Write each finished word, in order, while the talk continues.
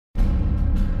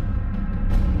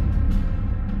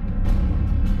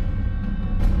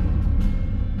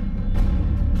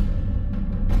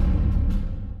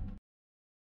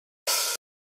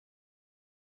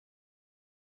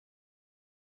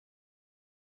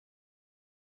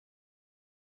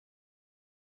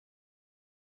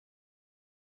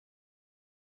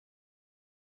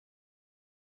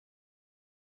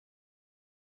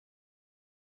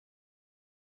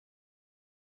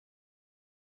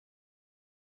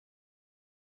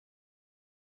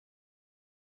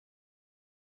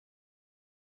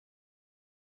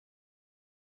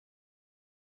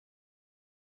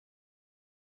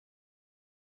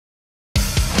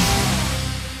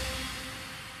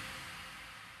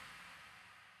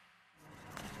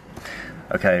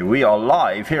Okay, we are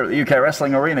live here at the UK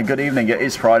Wrestling Arena. Good evening. It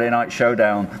is Friday Night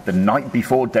Showdown, the night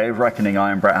before Day of Reckoning.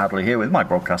 I am Brett Hadley here with my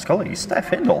broadcast colleague, Steph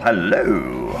Hindle.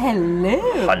 Hello. Hello.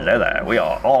 Hello there. We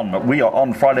are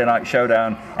on Friday Night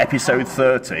Showdown, episode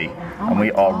 30, and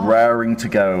we are raring to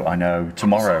go, I know,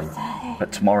 tomorrow.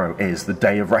 But tomorrow is the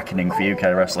Day of Reckoning for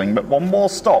UK Wrestling. But one more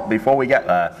stop before we get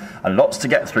there, and lots to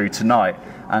get through tonight.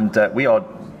 And we are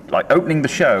opening the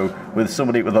show with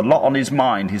somebody with a lot on his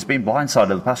mind. He's been blindsided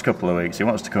the past couple of weeks. He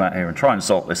wants to come out here and try and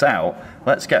sort this out.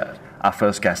 Let's get our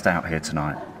first guest out here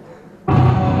tonight.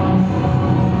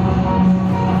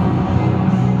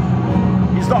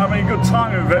 He's not having a good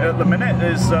time of it at the minute.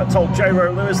 As told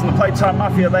J-Ro Lewis and the Playtime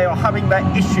Mafia, they are having their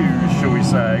issues, shall we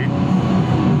say,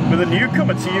 with a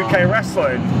newcomer to UK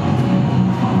Wrestling.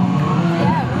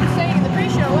 Yeah, we were saying in the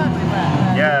pre-show, weren't we,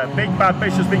 Brett? Yeah, Big Bad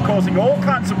Bish has been causing all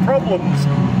kinds of problems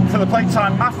for the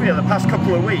Playtime Mafia the past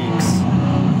couple of weeks.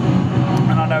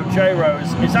 And I know J-Ro's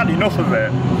had enough of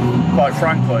it, quite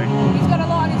frankly. He's got a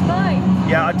lot on his mind.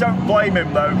 Yeah, I don't blame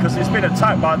him though, because he's been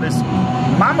attacked by this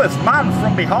mammoth man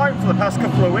from behind for the past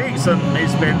couple of weeks, and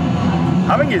he's been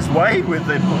having his way with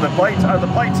the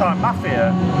Playtime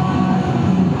Mafia.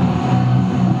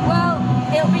 Well,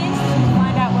 it'll be interesting to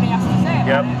find out what he has to say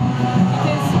about it.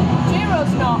 Because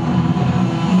J-Ro's not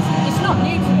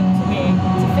new to him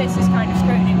to face this kind of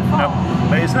scrutiny before. No,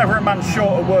 but he's never a man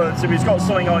short of words. If he's got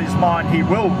something on his mind, he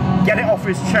will get it off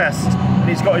his chest, and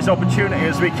he's got his opportunity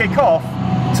as we kick off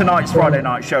tonight's Friday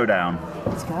Night Showdown.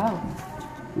 Let's go.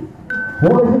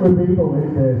 What is it with people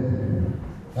these days?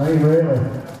 I mean, really.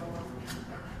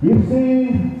 You've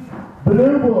seen the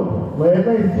new blood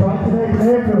lately trying to make a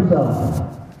name for himself.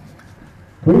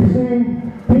 We've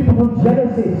seen people from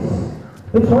Genesis.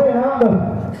 They're trying out them.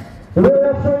 They're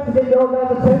really trying to get your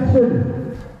man's attention.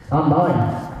 And mine,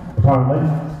 apparently.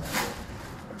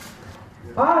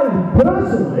 I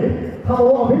personally have a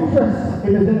lot of interest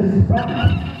in the Genesis brand.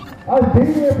 I've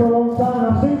been here for a long time, and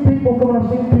I've seen people come and I've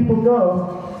seen people go.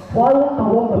 Why wouldn't I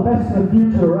want the best in the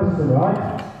future of wrestling, right?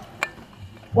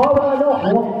 Why would I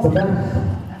not want the best?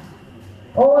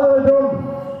 All I've ever done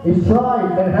is try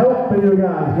and help the new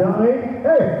guys, you know what I mean?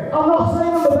 Hey, I'm not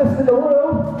saying I'm the best in the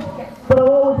world, but I'm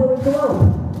always willing to help.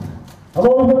 I'm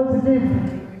always willing to give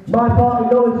my part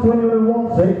of knowledge to anyone who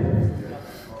wants it.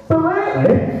 But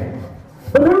lately,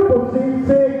 the new ones seem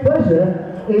to take pleasure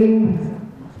in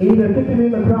either kicking me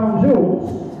in the crown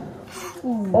jewels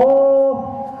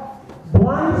or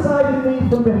blindsiding me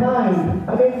from behind.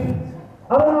 I mean,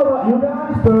 I don't know about you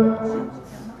guys, but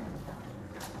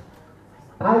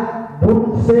I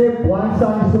wouldn't say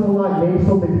blindsiding someone like me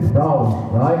something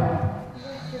proud, right?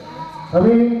 I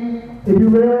mean, if you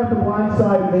really have to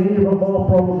blindside me, you've got more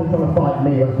problems than trying to fight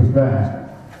me, let's be fair.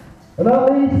 And that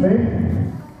leads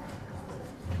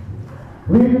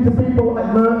to people like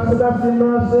Sebastian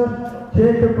Mercer,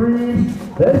 Jacob Reed.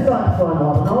 They're starting to climb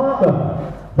up now, aren't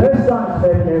they? They're starting to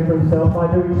make a name for himself by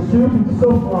doing stupid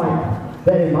stuff like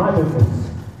they're in my business.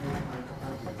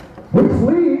 Which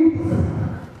leads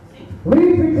me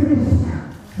to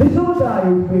this other guy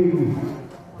who's been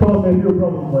causing me a few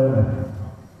problems lately.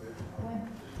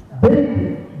 Big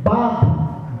Bad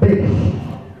Bish.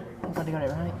 I'm glad you got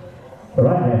it right.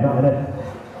 Alright, mate, that innit?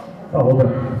 I love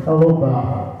it. I love that.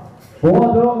 But what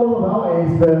I don't love about it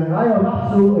is that I have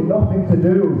absolutely nothing to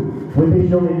do with this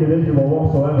young individual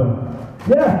whatsoever.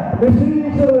 Yeah, we've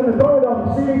seen each other in the corridor,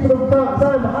 we've seen each other from time to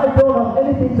time, but I don't have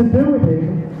anything to do with him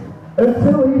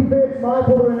until he fits my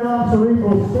brother in arm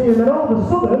cerebral steam, and then all of a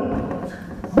sudden,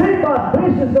 Big Bad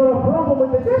Bish has got a problem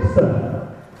with the jester.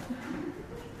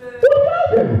 What did I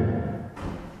do?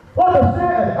 Like I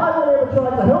said, I've only ever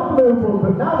tried to help the new blood,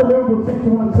 but now the new blood seems to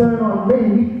want to turn on me.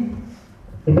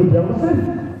 Is it jealousy?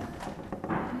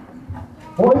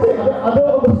 What is it? I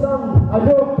don't understand. I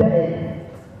don't get it.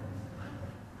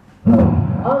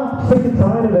 I'm sick and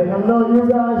tired of it. I know you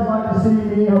guys like to see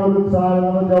me have a good time and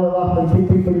have a jolly laugh and kick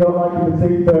people you don't like in the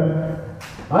teeth, but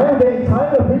I am getting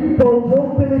tired of people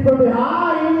jumping me from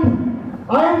behind.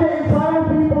 I am getting tired of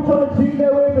people trying to cheat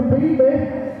their way to beat me.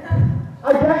 I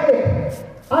get it.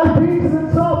 I've been to the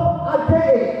top. I get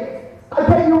it. I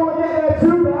get you want to get there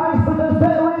too, guys, but there's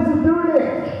better ways of doing it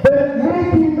than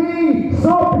making me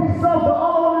so pissed off that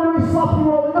all I want to do is slap you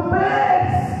all in the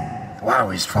face. Wow,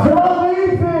 he's trying. So I'll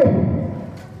leave me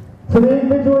to the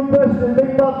individual in question,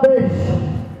 Big Bad Bish.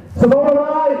 Tomorrow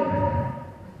night,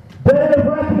 Day of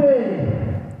Reckoning.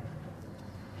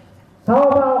 How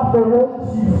about for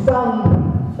once you stand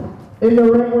in the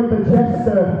ring with the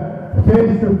jester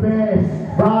face to face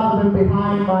rather than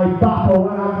behind my back or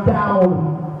when I'm down?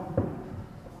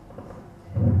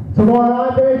 Tomorrow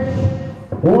night, Bish.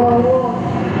 1-on-1.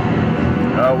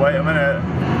 Oh, wait a minute.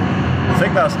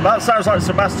 think that sounds like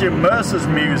Sebastian Mercer's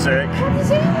music. What does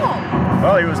he want?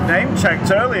 Well, he was name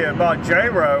checked earlier by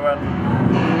J-Ro,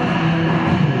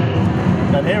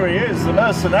 and here he is, the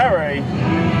mercenary,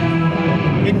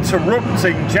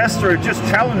 interrupting Jester, who just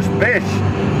challenged Bish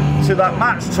to that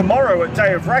match tomorrow at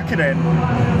Day of Reckoning.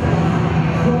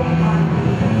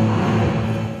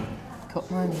 Cut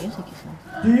my music, you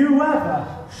said. Do you ever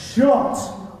shut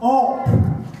up?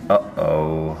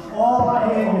 Uh-oh. All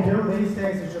I hear you do these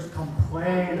days is just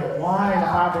complain and whine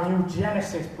about the new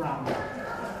Genesis brand.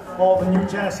 All the new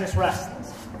Genesis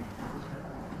wrestlers.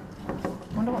 I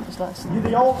wonder what this lets. You're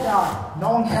the old guy.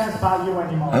 No one cares about you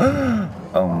anymore.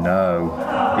 Oh no.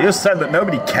 You just said that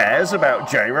nobody cares about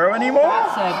J-Ro anymore?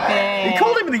 That's a bit. You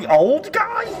called him the old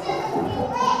guy?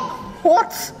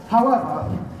 What? However,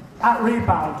 at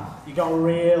Rebound, you got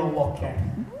real lucky.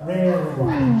 Really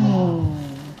lucky.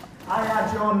 I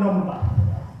had your number.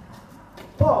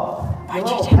 But your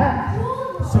little pet,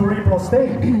 Cerebral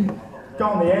Steve,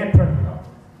 got on the apron.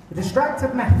 He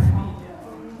distracted me.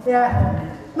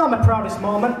 Yeah, not my proudest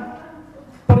moment,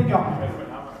 but he got me.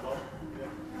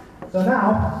 So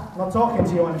now, I'm not talking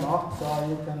to you anymore, so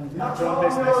you can do your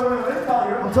business.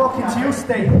 I'm talking to you,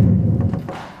 Steve.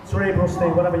 Cerebral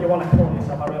Steve, whatever you want to call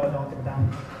yourself, I really don't give a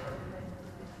damn.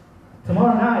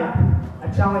 Tomorrow night, I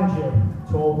challenge you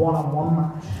to a one-on-one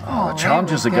match. Oh,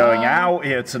 challenges are going out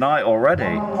here tonight already.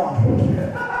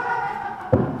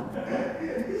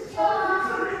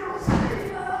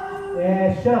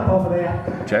 Yeah, shut up over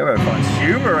there. J-Ro finds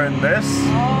humour in this.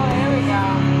 Oh, here we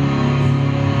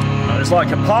go. It's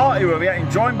like a party where we're getting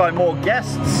joined by more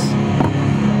guests.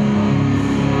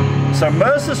 So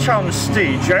Mercer's challenged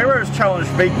Steve, J-Ro's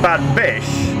challenged Big Bad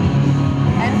Bish.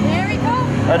 And here he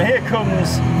comes. And here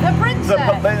comes The princess.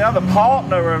 the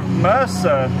partner of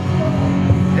Mercer.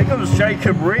 Here comes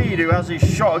Jacob Reed, who has his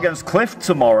shot against Cliff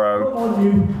tomorrow. Oh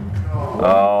no.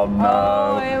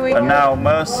 Oh, here we and go. now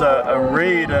Mercer and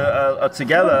Reed are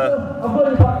together. I've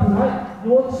got you back tonight.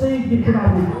 You want to see, you can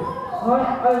have me. Right?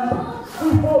 We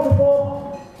fought before.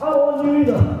 I don't want you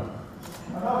either.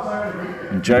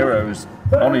 And J-Ro's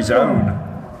on his own.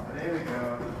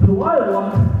 The wild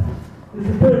one is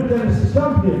the third Genesis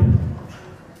champion.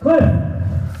 Cliff.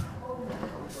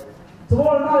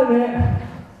 Tomorrow night, mate,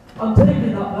 I'm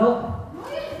taking that belt.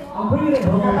 I'm bringing it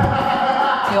home.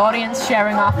 The audience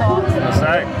sharing our thoughts.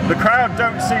 So the crowd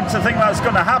don't seem to think that's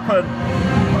going to happen.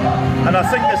 And I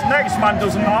think this next man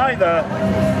doesn't either.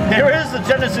 Here is the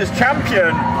Genesis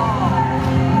champion,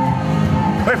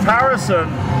 Cliff Harrison,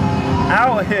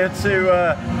 out here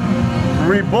to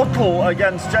rebuttal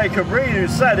against Jacob Reed, who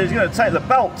said he's going to take the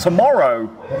belt tomorrow.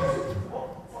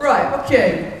 Right,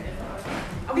 okay.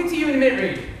 I'll get to you in a minute,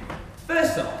 Reed.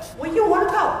 First off, what you want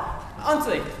about?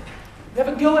 Honestly, you have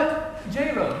a go at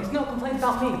J-Ro. He's not complaining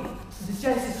about me. He's a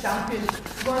Genesis champion.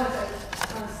 What I'm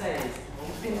trying to say is,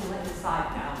 you've been let inside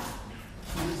now.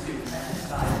 You two let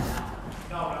inside now.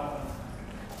 No.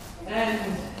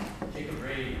 And Jacob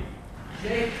Reed.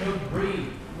 Jacob Reed.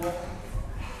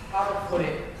 How to put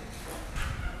it?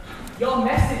 Your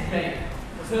message, mate,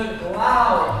 was heard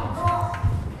loud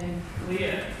and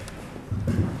clear.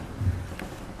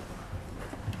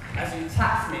 As you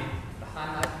attacked me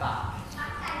behind my back,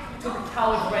 you took a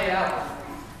coward's way out.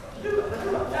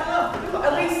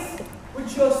 At least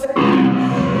with your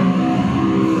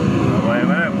Wait a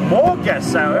minute, more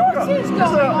guests out here. Is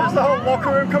the whole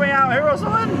locker room coming out here or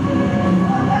something?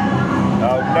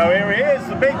 Oh no, here he is,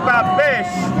 the Big Bad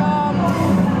Bish.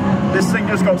 This thing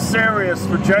just got serious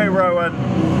for J-Ro and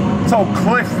it's old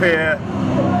Cliff here.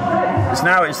 It's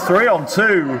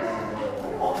 3-on-2.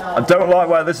 I don't like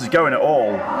where this is going at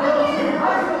all.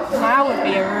 Now would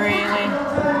be a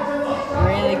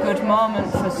really good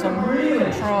moment for some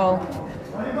control.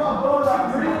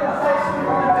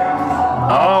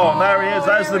 Oh, there he is.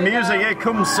 There's the music. Here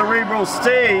comes Cerebral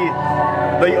Steve.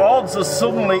 The odds are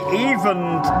suddenly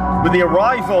evened with the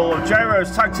arrival of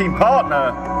J-Ro's tag team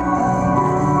partner.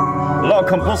 A lot of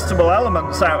combustible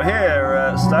elements out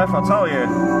here, Steph, I tell you.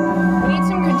 We need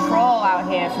some control out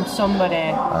here from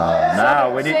somebody. Now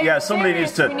we need, somebody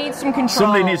needs to. We need some control.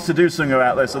 Somebody needs to do something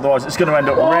about this, otherwise it's going to end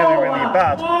up really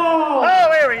bad. Whoa!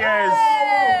 Oh, here he is.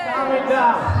 Calm it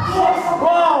down.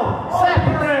 Whoa!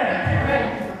 Separate!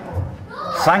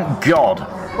 Thank God.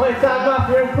 Play tag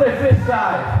Matthew and Cliff this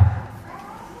side.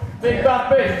 Big Bad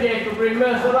Bish, Jacob Reed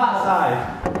Mercer that side.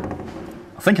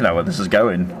 I think I know where this is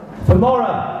going.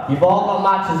 Tomorrow, you've all got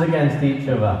matches against each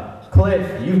other.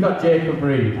 Cliff, you've got Jacob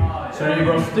Reed.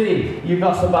 Cerebral Steve, you've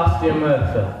got Sebastian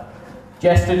Mercer.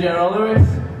 Jester General Lewis,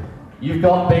 you've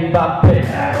got Big Bad Bish.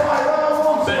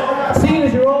 But seeing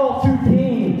as you're all too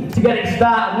keen to to get it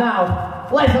started now,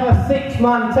 let's have a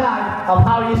 6-man tag of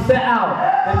how you set out.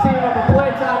 The team of the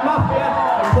Playtime Mafia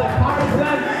and Cliff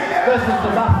Harrison versus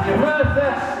Sebastian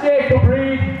Mercer, Jacob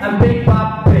Reed and Big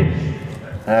Bad Bish.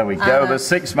 There we go, the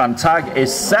 6-man tag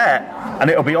is set and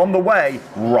it'll be on the way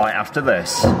right after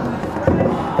this.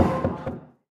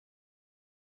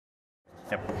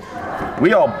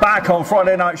 We are back on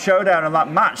Friday Night Showdown, and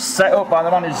that match set up by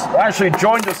the man who's actually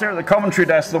joined us here at the commentary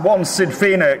desk, the one Sid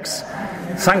Phoenix.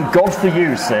 Thank God for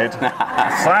you, Sid.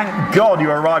 Thank God you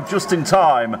arrived just in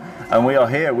time, and we are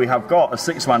here. We have got a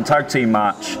 6-man tag team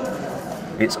match.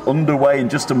 It's underway in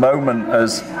just a moment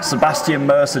as Sebastian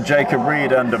Mercer, Jacob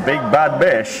Reed and a Big Bad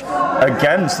Bish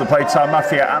against the Playtime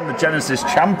Mafia and the Genesis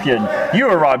champion. You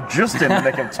arrived just in the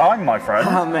nick of time, my friend.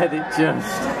 I made it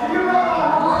just.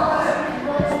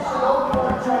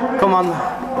 Come on.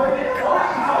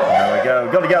 There we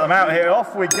go. Got to get them out here.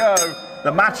 Off we go.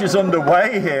 The match is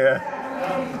underway here.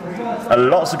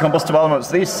 Lots of combustible elements.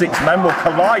 These 6 men will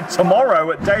collide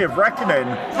tomorrow at Day of Reckoning.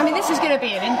 I mean, this is going to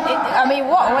be I mean,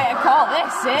 what a way to call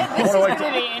this, Sid. This is going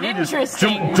to be an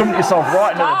interesting. Jump yourself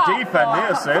right into the deep end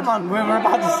here, Sid. Come on, we were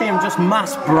about to see him just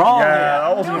mass brawl. Yeah,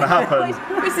 that wasn't going to happen.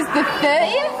 This is the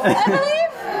 30th, I believe.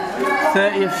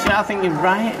 30th show, I think you're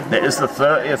right. It is the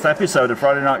 30th episode of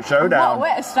Friday Night Showdown. What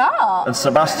a way to start. And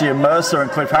Sebastian Mercer and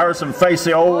Cliff Harrison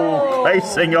facing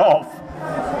off.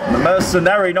 The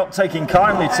mercenary not taking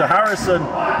kindly to Harrison.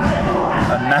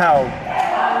 And now,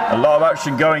 a lot of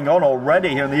action going on already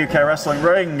here in the UK Wrestling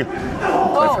Ring.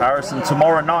 Cliff Harrison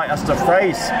tomorrow night has to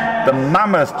face the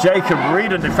mammoth Jacob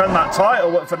Reed and defend that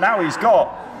title. But for now, he's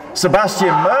got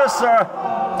Sebastian Mercer.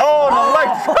 Oh, an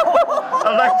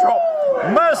electro.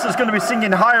 Mercer's going to be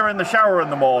singing Higher in the Shower in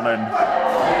the morning.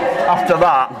 After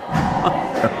that,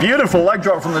 a beautiful leg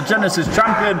drop from the Genesis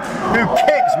champion who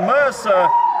kicks Mercer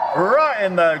right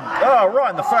in the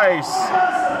face.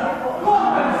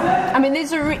 I mean,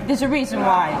 there's a reason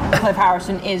why Cliff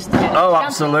Harrison is the Genesis champion.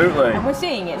 Absolutely. And we're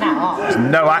seeing it now. There's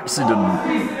no accident.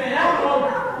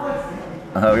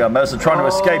 We got Mercer trying to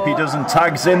escape. He doesn't,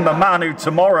 tags in the man who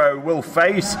tomorrow will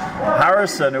face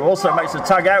Harrison, who also makes a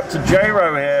tag out to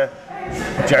J-Ro here.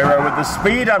 J-Ro with the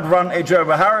speed advantage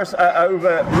over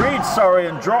Reed,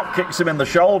 and drop kicks him in the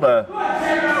shoulder.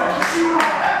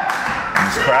 And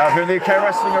this crowd here in the UK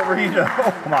Wrestling Arena.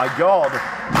 Oh my God.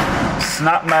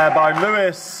 Snapmare by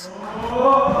Lewis.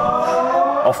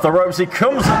 Off the ropes he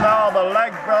comes, and now the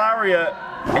leg lariat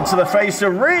into the face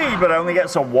of Reed, but only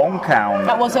gets a 1 count.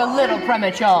 That was a little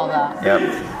premature, that.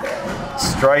 Yep.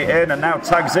 Straight in, and now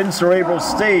tags in Cerebral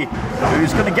Steve,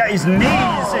 who's going to get his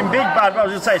knees in Big Bad. Well, I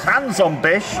was going to say his hands on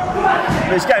Bish,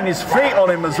 but he's getting his feet on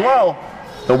him as well.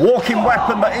 The walking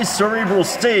weapon that is Cerebral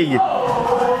Steve.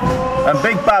 And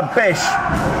Big Bad Bish.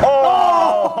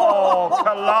 Oh,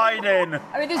 colliding.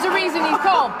 I mean, there's a reason he's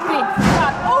called Big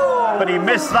Bad. Oh! But he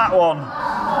missed that one.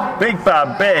 Big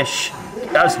Bad Bish.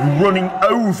 That's running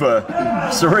over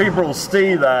Cerebral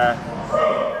Steve there.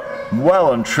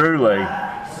 Well and truly.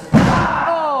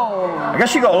 I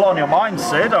guess you got a lot on your mind,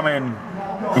 Sid. I mean,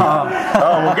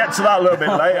 we'll get to that a little bit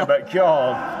later, but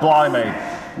God, blimey.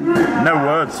 No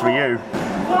words for you.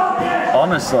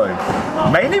 Honestly.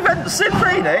 Main event, Sid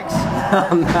Phoenix?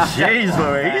 Jeez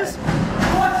Louise.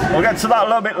 We'll get to that a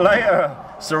little bit later.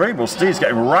 Cerebral Steve's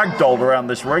getting ragdolled around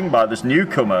this ring by this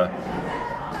newcomer.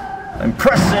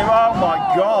 Impressive, oh my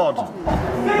God.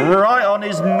 Right on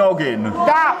his noggin.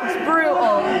 That was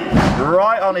brutal.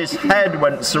 Right on his head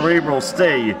went Cerebral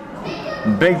Steve.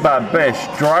 Big Bad Bish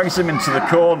drags him into the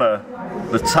corner.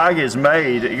 The tag is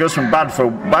made. It goes from bad to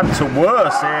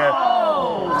worse here.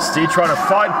 Steve trying to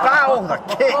fight back. Oh, the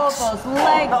kicks. Those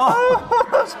legs.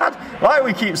 Like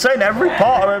we keep saying, every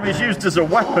part of him is used as a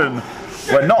weapon.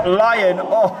 We're not lying.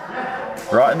 Oh,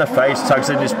 right in the face. Tags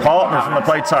in his partner from the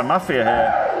Playtime Mafia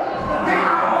here.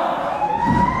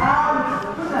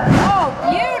 Oh,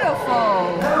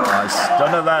 beautiful. Nice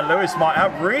stunner there. Lewis might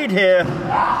have Reed here.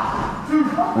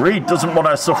 Reed doesn't want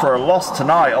to suffer a loss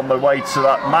tonight on the way to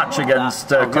that match against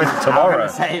Cliff tomorrow. I'm going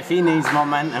to say, if he needs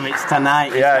momentum, it's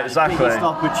tonight. Yeah, exactly. The biggest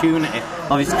opportunity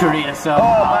of his career. So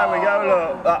there we go,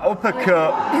 look. That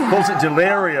uppercut calls it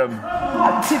delirium.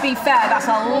 To be fair, that's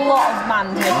a lot of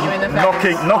man to hit you in the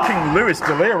face. Knocking Lewis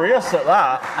delirious at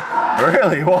that.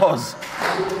 Really was.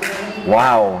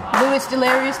 Wow. Lewis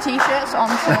Delirious t-shirts on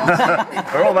sale.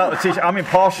 We're all about the t-shirt. I'm in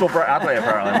partial Brett Hadley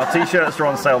apparently. My t-shirts are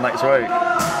on sale next week.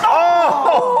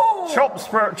 Oh! Chops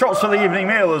for the evening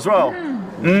meal as well.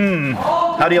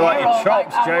 How do you like your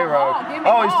chops, J-Ro?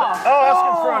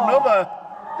 Asking for another.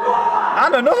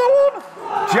 And another one.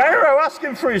 J-Ro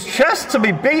asking for his chest to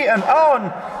be beaten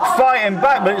on, fighting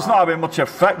back, but it's not having much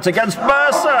effect against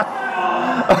Mercer.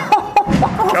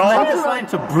 God. They're trying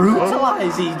to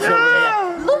brutalise each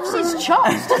other. Loves his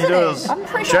chops, doesn't He does. I'm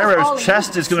pretty sure that's all Jero's he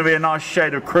chest is going to be a nice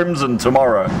shade of crimson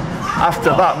tomorrow. After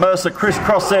that, Mercer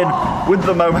crisscrossing with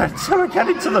the momentum,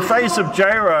 getting to the face of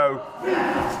Jero.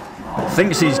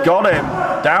 Thinks he's got him.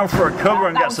 Down for a cover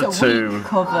and gets a 2. Weak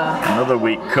cover. Another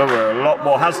weak cover. A lot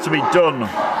more has to be done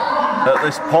at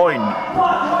this point.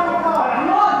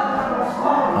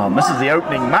 Oh, this is the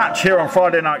opening match here on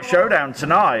Friday Night Showdown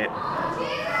tonight.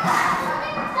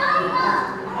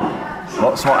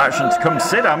 Lots more action to come.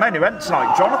 Sid, our main event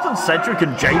tonight. Jonathan, Cedric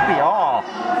and JPR.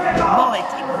 Well,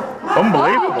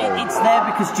 Unbelievable. it's there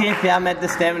because JPR made the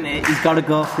statement he's got to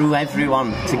go through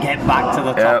everyone to get back to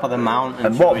the top of the mountain.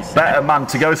 And what better man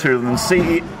to go through than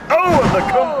CEO of the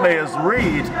company as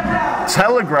Reed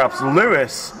telegraphs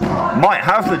Lewis might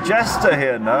have the jester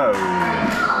here. No. So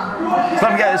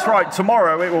let me get this right.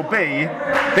 Tomorrow it will be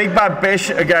Big Bad Bish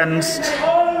against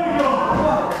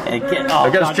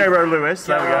J-Ro Lewis.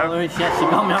 There we go. Lewis, yes, you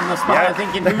got me on the spot. I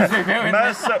think who's reviewing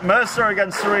Mercer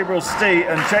against Cerebral Steed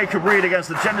and Jacob Reed against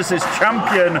the Genesis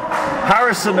champion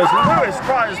Harrison as Lewis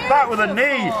tries back with a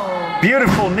knee.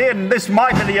 Beautiful knee, and this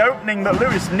might be the opening that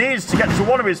Lewis needs to get to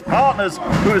one of his partners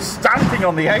who is stamping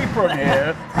on the apron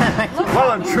here.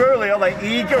 Well and truly, are they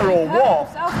eager or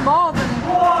what?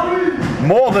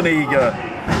 More than eager.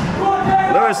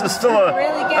 Lewis is still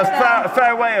a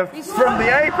fair way from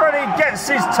the apron. He gets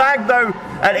his tag though,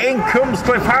 and in comes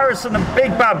Cliff Harrison and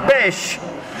Big Bad Bish.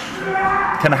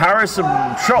 Can Harrison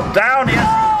chop down? Yes,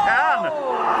 he can.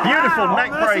 Beautiful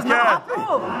neck breaker.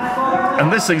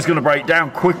 And this thing's going to break down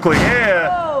quickly here.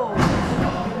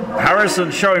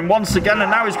 Harrison showing once again, and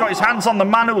now he's got his hands on the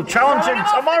man who will challenge him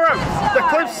tomorrow. The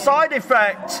Cliff side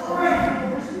effect.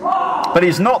 But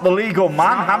he's not the legal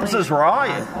man. Hamza's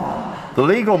right. The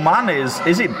legal man is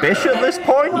it Bish at this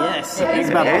point? Yes,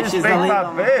 Big Bad Bish is the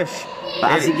legal man.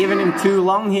 But has he given him too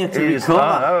long here to recover?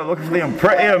 Oh, looking for the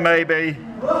unprettier maybe.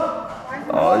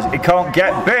 Oh, he can't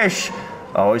get Bish.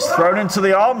 Oh, he's thrown into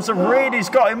the arms of Reed. He's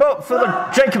got him up for the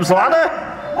Jacob's Ladder.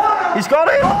 He's got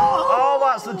him. Oh,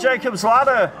 that's the Jacob's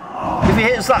Ladder. If he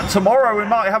hits that tomorrow, we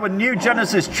might have a new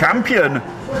Genesis champion.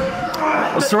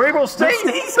 The Cerebral Steed.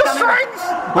 The strings.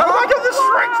 Oh my God, the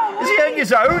strings. Is he hitting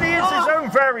his own? He is his own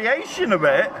variation of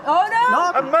it. Oh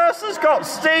no. And Mercer's got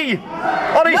Steve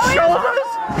on his shoulders.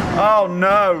 Oh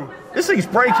no. This thing's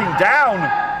breaking down.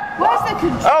 Where's the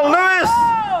control? Oh, Lewis.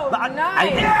 I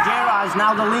think J-Ro is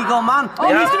now the legal man. Oh,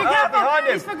 Yeah, he's going to get behind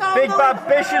him. Big Bad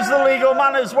Bish is the legal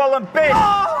man as well, and Bish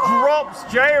drops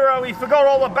J-Ro. He forgot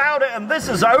all about it, and this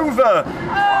is over.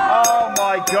 Oh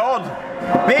my God.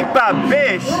 Big Bad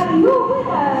Bish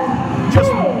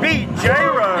just beat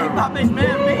J-Ro. Big Bad Bish may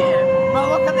have beat him, but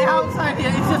look at the outside here.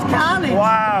 It's just carnage.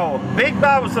 Wow. Big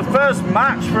Bad was the first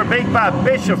match for Big Bad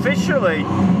Bish officially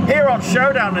here on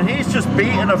Showdown, and he's just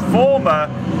beaten a former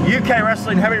UK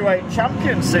Wrestling Heavyweight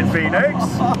Champion, Sid Phoenix.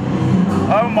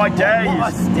 Oh my days.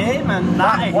 What a statement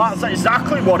that is. That's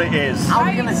exactly what it is. Are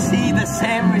we going to see the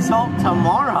same result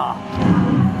tomorrow?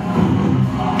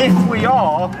 If we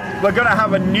are, we're going to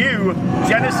have a new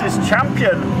Genesis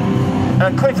champion.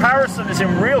 And Cliff Harrison is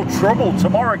in real trouble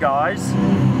tomorrow, guys.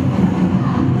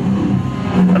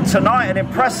 And tonight, an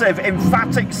impressive,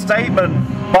 emphatic statement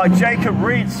by Jacob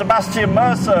Reed, Sebastian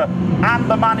Mercer, and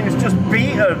the man who's just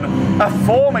beaten a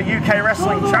former UK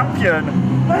Wrestling champion.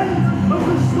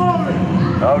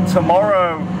 Oh,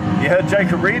 tomorrow. You heard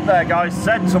Jacob Reed there, guys,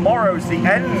 said tomorrow's the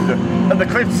end of the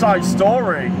Cliffside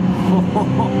story.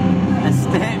 A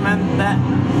statement that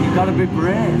you've got to be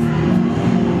brave.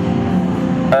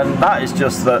 And that is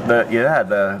just that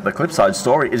the Cliffside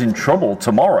story is in trouble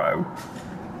tomorrow,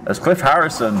 as Cliff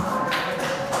Harrison,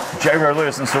 J-Ro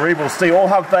Lewis and Cerebral Steed all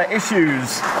have their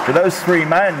issues with those three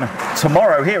men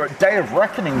tomorrow here at Day of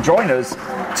Reckoning. Join us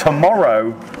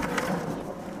tomorrow.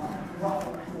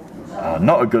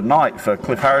 Not a good night for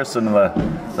Cliff Harrison and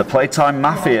the Playtime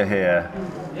Mafia here.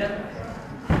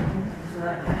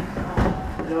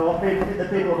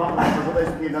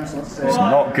 It's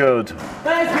not good.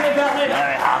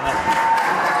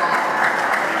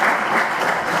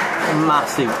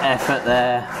 Massive effort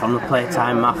there from the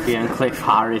Playtime Mafia and Cliff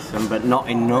Harrison, but not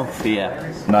enough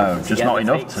here. No, just not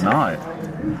enough tonight.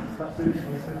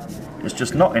 It's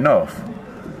just not enough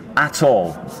at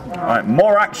all. Right,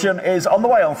 more action is on the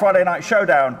way on Friday Night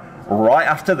Showdown right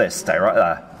after this. Stay right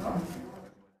there.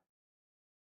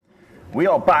 We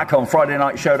are back on Friday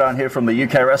Night Showdown here from the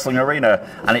UK Wrestling Arena,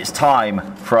 and it's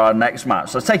time for our next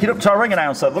match. Let's take it up to our ring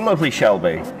announcer, the lovely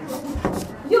Shelby.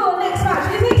 Your next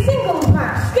match is a singles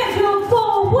match scheduled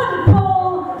for one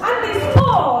fall, and it's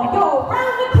for your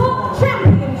round-the-clock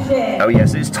championship. Oh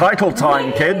yes, it's title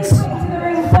time, kids. Making his way to the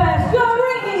ring first, your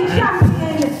reigning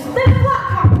champion,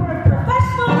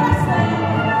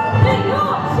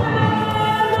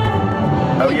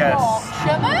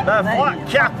 flat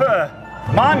capper.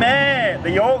 My mate,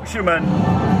 the Yorkshireman.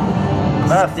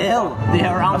 Still, the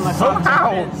around the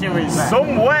somehow,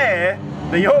 somewhere,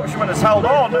 the Yorkshireman has held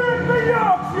on.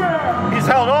 He's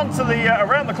held on to the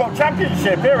around the clock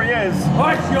championship. Here he is.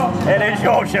 It is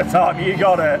Yorkshire time. You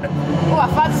got it. Oh, I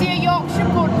fancy a Yorkshire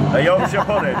pudding. A Yorkshire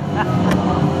pudding.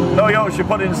 No Yorkshire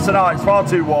puddings tonight. It's far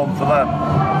too warm for them.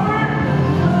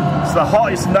 It's the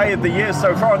hottest day of the year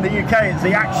so far in the UK.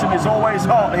 The action is always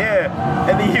hot here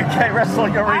in the UK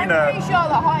Wrestling Arena. I'm pretty sure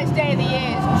the hottest day of the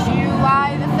year is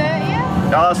July the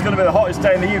 30th. Now that's going to be the hottest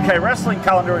day in the UK wrestling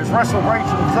calendar. It's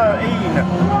WrestleBration 13,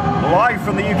 live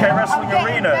from the UK Wrestling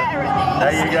Arena.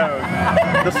 There you go.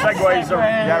 The segues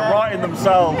are writing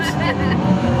themselves.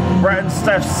 Brett and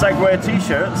Steph's Segway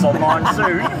t-shirts online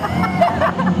soon.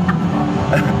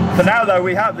 For now though,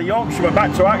 we have the Yorkshireman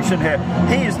back to action here.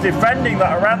 He is defending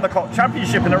that around the clock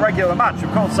championship in a regular match.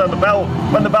 Of course, when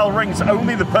the bell rings,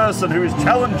 only the person who is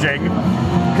challenging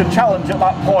can challenge at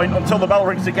that point until the bell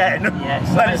rings again. Yes.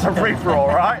 Then it's a free-for-all,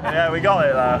 right? Yeah, we got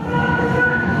it there.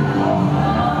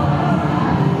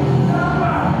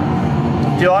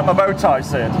 Do you like my bow tie,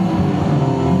 Sid?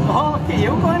 Oh, look at you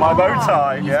going my bow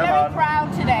tie, He's yeah, very man.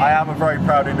 proud today. I am a very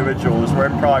proud individual. As we're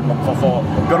in Pride Month, I thought,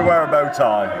 got to wear a bow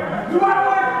tie.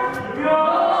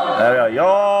 There we go,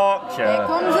 Yorkshire. Here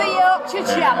comes the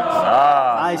Yorkshire champ.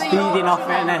 He's feeding off it,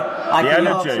 innit? Like the a energy.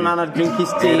 Yorkshire man would drink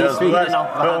his tea, he's feeding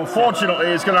off that. But unfortunately,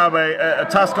 he's going to have a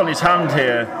task on his hand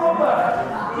here.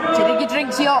 Do you think he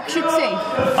drinks Yorkshire tea?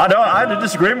 I had a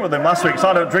disagreement with him last week, so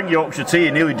I don't drink Yorkshire tea.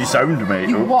 He nearly disowned me.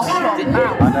 You washed your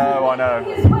mouth. I know.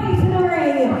 He is way to the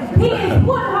ring. He is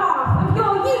one half of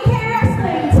your UK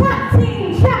Wrestling Tag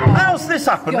Team Champion. How's this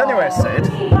happened anyway, Sid?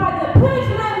 By the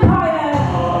Persian Empire,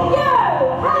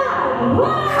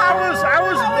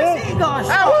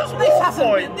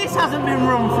 This hasn't been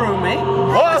run through me.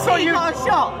 Oh, I thought you got a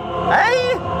shot.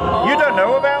 Hey? You don't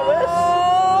know about this?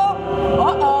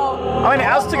 Uh-oh. I mean, it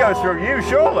has to go through you,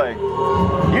 surely.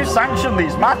 You sanctioned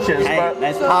these matches, Hey, but...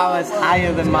 there's powers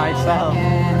higher than myself.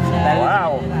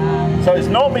 Wow. So it's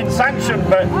not been sanctioned,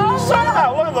 but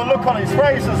somehow, look at the look on his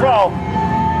face as well.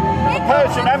 The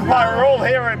Persian Empire are all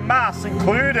here in mass,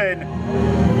 including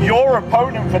your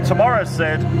opponent for tomorrow,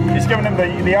 Sid. He's given him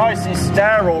the icy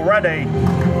stare already.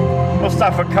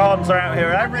 Mustafa Khan's are out here.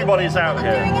 Everybody's out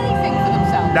here. Doing anything for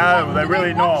themselves? No, they're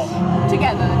really not.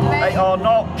 Together? They are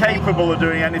not capable of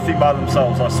doing anything by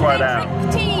themselves, I swear down.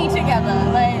 Drink tea together?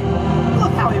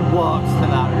 Look how he walks to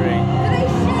that ring.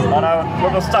 I know,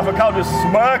 but Mustafa Khan just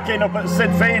smirking up at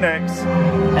Sid Phoenix,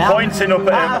 pointing up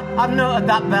at him. I've noted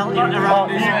that belt around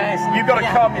his waist. You've got to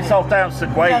calm yourself down,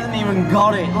 Sid. Wait. He hasn't even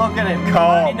got it. Look at him.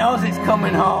 Calm. He knows it's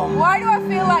coming home. Why do I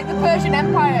feel like the Persian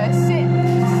Empire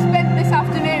spent this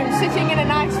afternoon sitting in a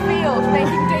nice field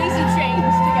making daisy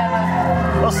chains together?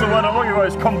 That's the word I'm looking for.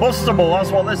 It's combustible.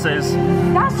 That's what this is.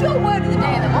 That's your word of the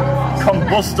day of the month.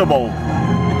 Combustible.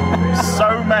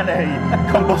 So many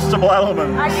combustible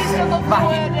elements. I used to love the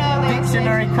word earlier.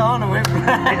 Dictionary corner with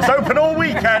It's open all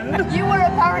weekend. You were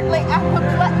apparently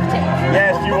apoplectic.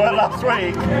 Yes, you were last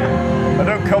week. I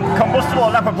don't combustible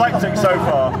and apoplectic so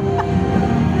far.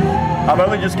 I'm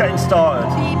only just getting started.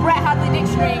 The Brett Hadley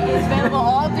Dictionary is available at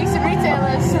all decent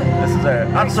retailers. This is it.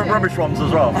 And some rubbish ones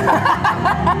as well.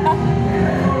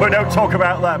 But don't talk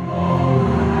about them.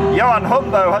 Johan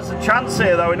Hunt, though, has a chance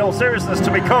here, though, in all seriousness,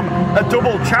 to become a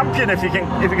double champion if he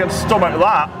can stomach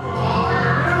that.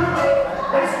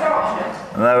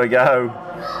 And there we go.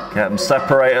 Get them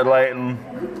separated, Leighton.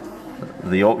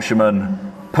 The Yorkshireman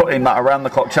putting that around the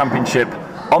clock championship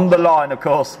on the line, of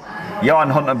course. Johan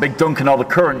Hunt and Big Duncan are the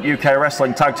current UK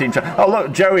Wrestling Tag Team champions. Oh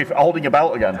look, Joey holding a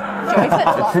belt again.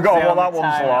 Forgot what that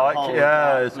one's like.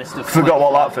 Yeah, forgot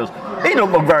what that feels. He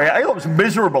looks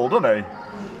miserable, doesn't he?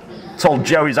 Told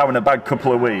Joey's having a bad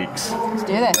couple of weeks. Let's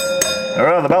do this.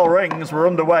 The bell rings, we're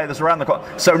underway, this around the clock.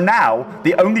 So now,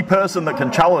 the only person that can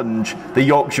challenge the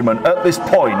Yorkshireman at this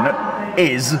point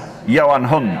is Johan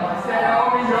Hunt.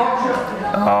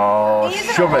 Oh,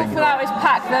 shoving. He's without his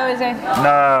pack though, is he?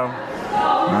 No.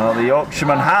 No, the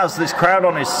Yorkshireman has this crowd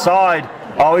on his side.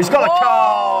 Oh, he's got a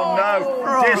car.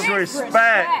 No,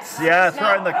 disrespect. Yeah,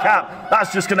 throwing the cap.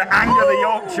 That's just going to anger the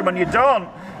Yorkshireman. You don't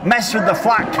mess with the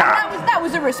flat cap. That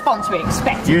was a response we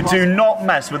expected. You do not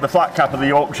mess with the flat cap of the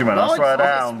Yorkshireman. I swear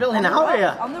down. It's spilling out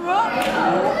here. On the road.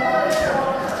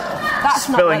 That's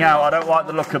spilling out. I don't like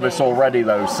the look of this already,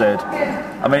 though, Sid.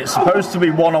 I mean, it's supposed to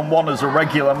be one-on-one as a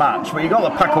regular match, but you got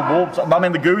the pack of wolves. I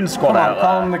mean, the Goon Squad out there.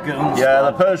 Call them the Goon Squad. Yeah,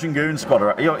 the Persian Goon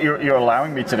Squad. You're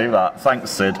allowing me to do that.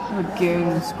 Thanks, Sid. The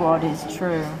Goon Squad is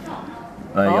true.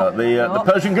 There you go. The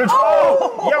Persian Goons.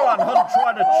 Oh! Johan Hunt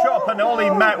tried to chop, and all he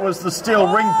met was the steel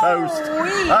ring post.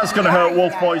 That's going to hurt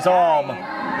Wolf Boy's arm.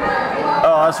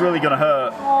 Oh, that's really going to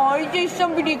hurt. Oh, is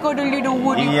somebody got a little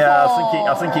wooden Yeah,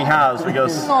 I think he has,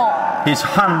 because his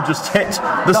hand just hit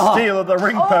the steel of the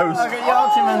ring post. Look at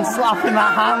Yorkshireman slapping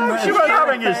that hand. Yorkshireman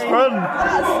having his fun.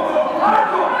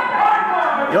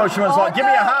 Yorkshireman's like, give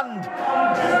me a hand.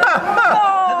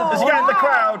 Is he getting the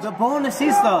crowd? The bonus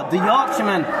is though, the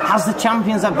Yorkshireman has the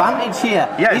champion's advantage here.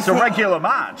 Yeah, it's a regular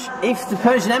match. If the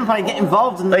Persian Empire get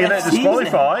involved and they get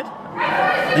disqualified,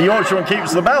 the Yorkshireman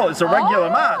keeps the belt. It's a regular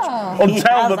match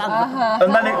until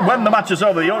and then when the match is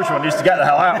over, the Yorkshireman needs to get the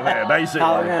hell out of here. Basically,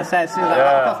 I was going to say,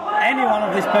 because anyone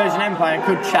of this Persian Empire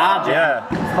could charge it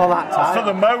for that time. For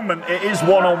the moment, it is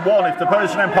one-on-one. If the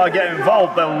Persian Empire get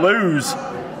involved, they'll lose.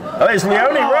 It's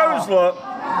Leonie Rose, look,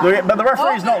 but the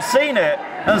referee's not seen it.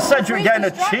 And Cedric getting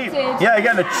a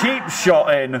cheap shot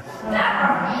in.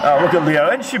 Oh, look at Leo.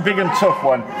 Isn't she big and tough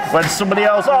when somebody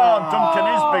else? Oh, Duncan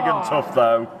is big and tough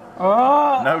though.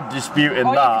 No disputing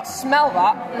that. You can smell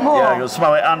that. Yeah, you can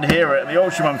smell it and hear it. The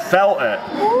Yorkshireman felt it.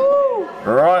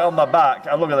 Right on the back.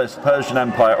 And look at this, Persian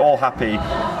Empire, all happy.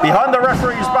 Behind the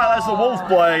referee's back, there's the Wolf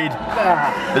Blade.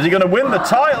 Is he going to win the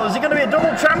title? Is he going to be a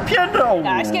double champion? Oh.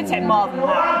 No, it's going to take more than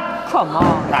that. Come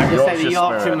on. I can say the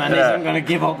Yorkshireman isn't going to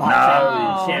give up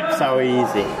that championship so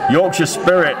easy. Yorkshire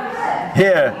Spirit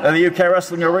here at the UK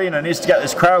Wrestling Arena needs to get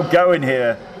this crowd going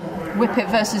here. Whip it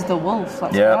versus the Wolf.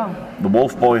 Let's go. The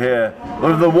Wolf Boy here.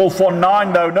 Look at the Wolf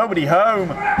 19 though, nobody home.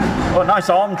 Oh, nice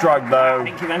arm drag though. I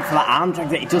think he went for that arm drag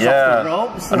that he does off the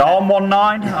ropes. An arm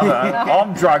 19?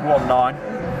 Arm drag 19.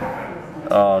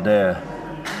 Oh dear.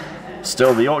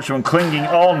 Still the Yorkshireman clinging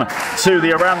on to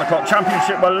the Around the Clock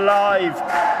Championship. We're live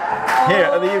here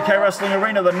at the UK Wrestling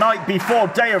Arena the night before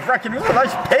Day of Reckoning. Look at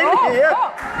nice pin here.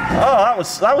 Oh,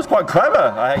 that was quite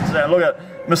clever. I hate to say it. Look at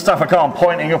Mustafa Khan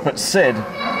pointing up at Sid.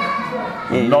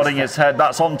 Nodding his head.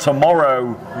 That's on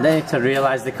tomorrow. They had to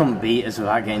realise they couldn't beat us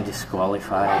without getting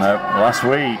disqualified. No, last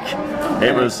week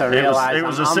it was a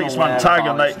 6-man tag,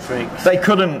 and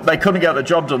they couldn't get the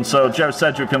job done. So Joe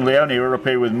Cedric and Leonie were up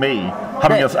here with me,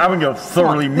 having a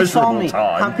thoroughly miserable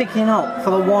time. I'm picking up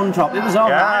for the one drop. It was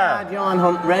over. I had Johan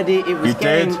Hunt ready. It was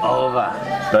game over.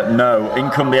 But no, in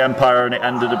come the Empire, and it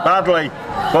ended badly.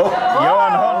 But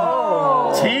Johan Hunt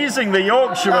teasing the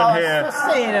Yorkshireman here.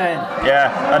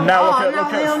 Yeah, and now look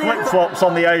at flip-flops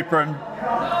on the apron.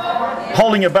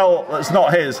 Holding a belt that's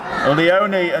not his.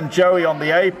 Leonie and Joey on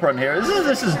the apron here.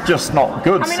 This is just not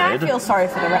good, Sid. I feel sorry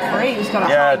for the referee who's got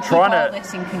to keep all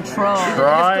this in control. He just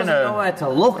doesn't know where to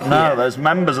look. No, there's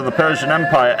members of the Persian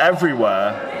Empire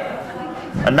everywhere.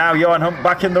 And now Johan Hunt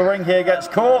back in the ring here, gets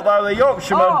caught though. The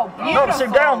Yorkshireman knocks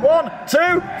him down. 1,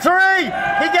 2, 3.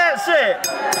 He gets it.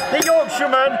 The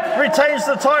Yorkshireman retains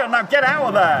the title. Now get out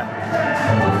of there.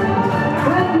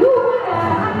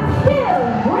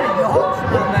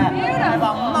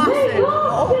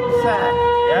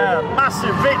 Yeah,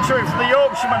 massive victory for the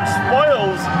Yorkshireman.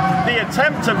 Spoils the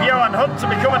attempt of Johan Hunt to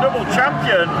become a double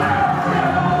champion.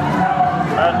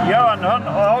 And Johan Hunt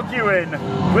arguing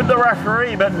with the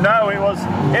referee, but no, it was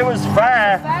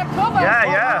fair.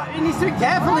 Yeah. He needs to be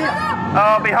careful here.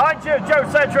 Oh, behind you, Joe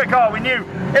Cedric. Oh, we knew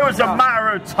it was a matter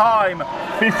of time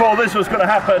before this was going to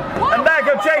happen. And there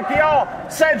go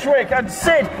JPR, Cedric, and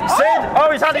Sid. Oh,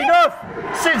 he's had enough.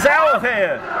 Sid's out of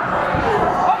here.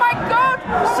 Oh my God!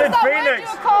 Sid Phoenix.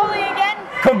 What you calling again?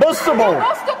 Combustible.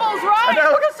 Combustible's right. And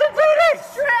now look at Sid Phoenix.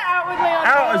 Straight out with Leonie.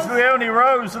 Out as Leonie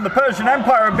Rose, and the Persian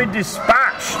Empire have been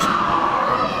dispatched.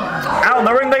 Out in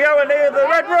the ring they go, and near the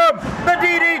Red Room, the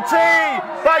DDT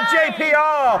by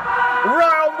JPR,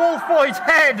 right on Wolf Boy's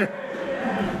head.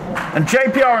 And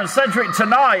JPR and Cedric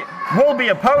tonight will be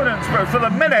opponents, but for the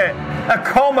minute, a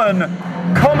common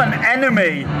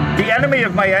enemy. The enemy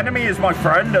of my enemy is my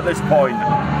friend at this point.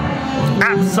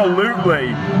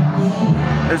 Absolutely.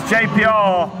 As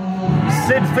JPR,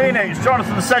 Sid Phoenix,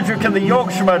 Jonathan Cedric and the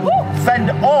Yorkshireman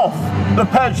fend off the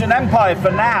Persian Empire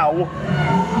for now.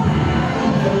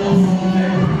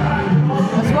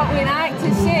 That's what we like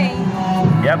to see.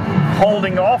 Yep,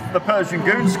 holding off the Persian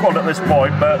Goon Squad at this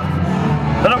point, but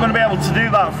they're not going to be able to do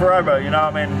that forever, you know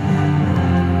what I mean?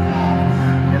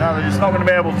 You know, they're just not going to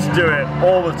be able to do it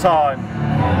all the time.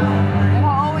 They're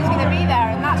not always going to be there,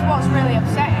 and that's what's really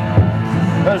upsetting.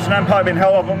 Persian Empire being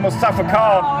held up on Mustafa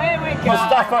Khan. Oh, here we go.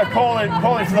 Mustafa calling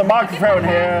for the microphone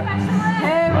here.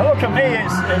 Now look at me,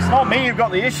 it's not me you've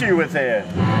got the issue with here.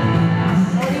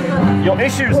 Your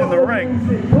issue's in the ring.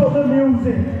 Put the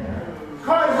music.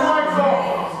 Cut his lights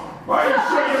off. Why are you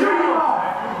shaking him off?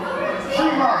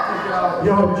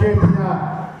 Yo,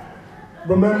 JPR.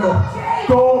 remember,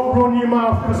 don't run your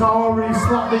mouth because I already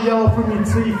slapped the yellow from your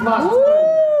teeth last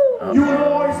time. You would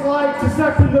always like to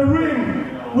step in the ring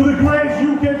with the greatest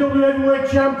UKW heavyweight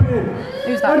champion.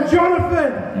 Who's that? And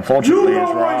Jonathan, unfortunately, you know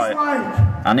he's what right. it's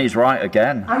like. And he's right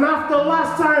again. And after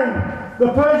last time,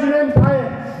 the Persian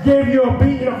Empire gave you a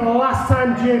beating for the last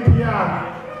time,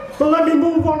 JPR. But let me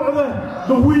move on to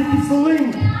the weakest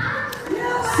link.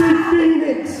 Sid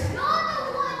Phoenix.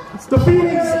 The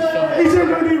Phoenix isn't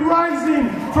going to be rising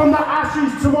from the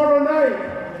ashes tomorrow night.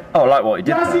 Oh, I like what he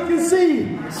did. As you can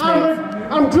see,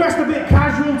 I'm dressed a bit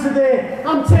casual today.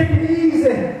 I'm taking it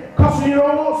easy. Because you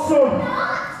know what,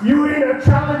 son? You ain't a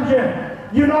challenger.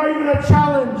 You're not even a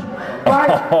challenge.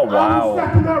 Right? Oh, wow. I will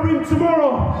step in that ring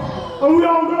tomorrow. And we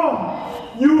all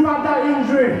know you've had that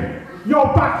injury.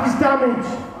 Your back is damaged.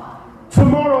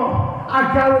 Tomorrow,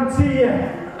 I guarantee you,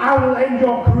 I will end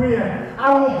your career.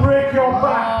 I will break your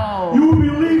back. You will be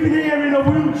leaving here in a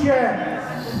wheelchair.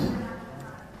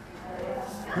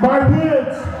 My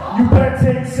words, you better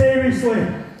take seriously,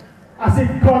 as if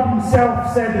God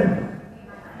himself said them.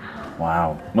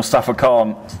 Wow. Mustafa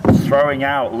Khan throwing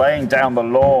out, laying down the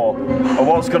law of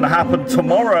what's going to happen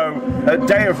tomorrow at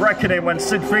Day of Reckoning when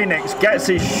Sid Phoenix gets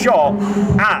his shot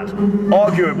at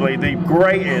arguably the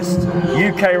greatest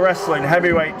UK wrestling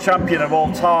heavyweight champion of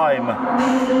all time,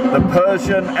 the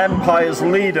Persian Empire's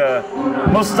leader,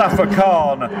 Mustafa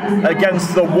Khan,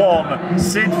 against the one,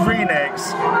 Sid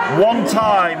Phoenix, one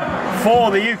time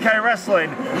for the UK Wrestling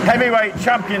Heavyweight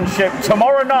Championship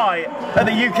tomorrow night at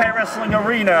the UK Wrestling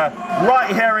Arena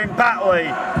right here in Batley.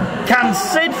 Can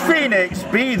Sid Phoenix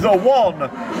be the one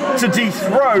to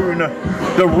dethrone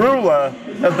the ruler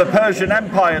of the Persian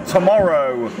Empire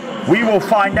tomorrow? We will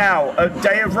find out at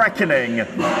Day of Reckoning,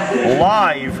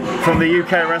 live from the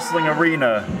UK Wrestling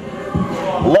Arena.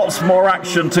 Lots more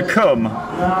action to come.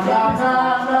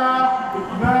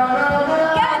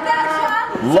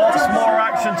 Lots more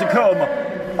action to come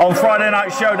on Friday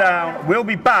Night Showdown. We'll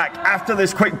be back after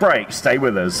this quick break. Stay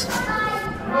with us.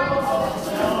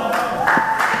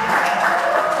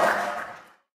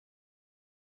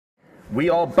 We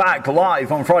are back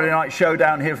live on Friday Night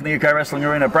Showdown here from the UK Wrestling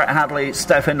Arena. Brett Hadley,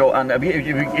 Steph Hindle, and are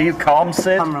you calm,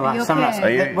 Sid? I'm relaxed.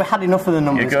 Okay? We had enough of the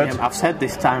numbers good? game. I've said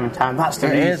this time and time. That's the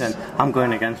reason I'm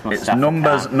going against Mustafa. It's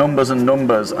numbers, numbers, and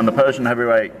numbers, and the Persian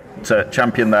heavyweight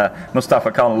champion there,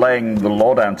 Mustafa Khan, laying the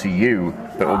law down to you.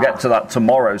 But we'll get to that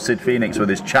tomorrow. Sid Phoenix with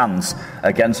his chance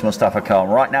against Mustafa Khan.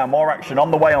 Right now, more action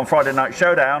on the way on Friday Night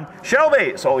Showdown. Shelby,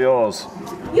 it's all yours.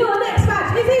 Your next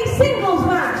match is a singles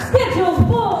match scheduled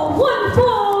for one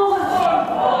fall.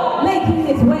 Making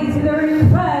his way to the ring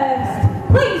first,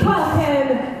 please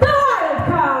welcome the wild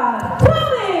card,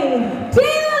 Tommy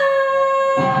Dillon.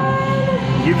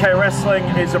 UK Wrestling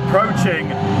is approaching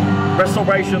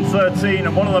WrestleMania 13,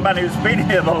 and one of the men who's been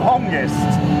here the longest,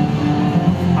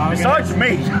 besides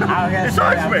me,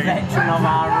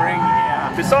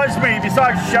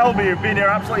 besides Shelby, who've been here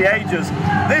absolutely ages,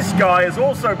 this guy has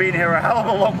also been here a hell of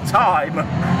a long time.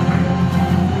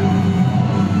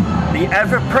 The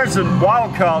ever-present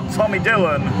wildcard, Tommy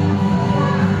Dillon,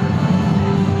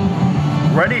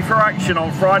 ready for action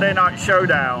on Friday Night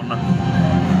Showdown.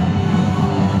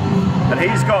 And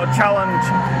he's got a challenge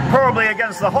probably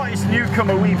against the hottest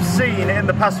newcomer we've seen in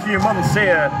the past few months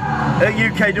here at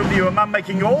UKW, a man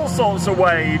making all sorts of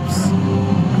waves.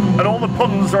 And all the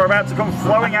puns are about to come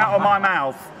flowing out of my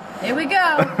mouth. Here we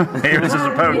go. Here is his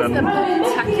opponent.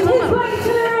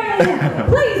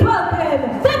 Please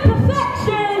welcome the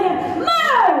perfection,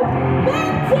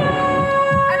 Momentum!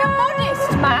 And a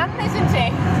modest man, isn't he?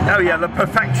 Oh yeah, the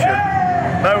perfection.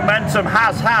 Momentum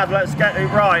has had, let's get it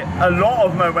right, a lot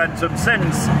of momentum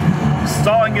since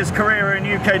starting his career in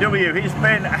UKW. He's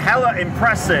been hella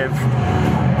impressive.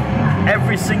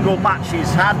 Every single match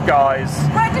he's had, guys.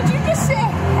 Why did you just say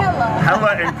hella?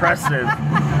 Hella impressive.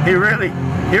 He really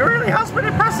has been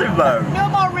impressive though. No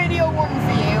more Radio 1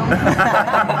 for you.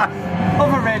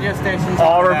 Other radio stations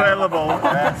are available.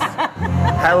 Yes.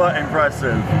 Hella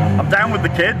impressive. I'm down with the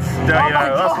kids.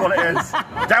 That's what it is.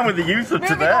 Down with the youth of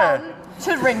today.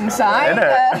 To ringside.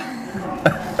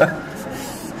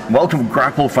 Welcome,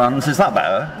 Grapple fans. Is that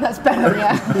better? That's better,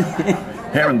 yeah.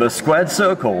 Here in the squared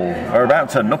circle, are about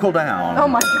to knuckle down. Oh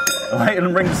my God.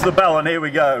 Leighton rings the bell, and here we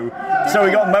go. So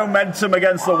we got Momentum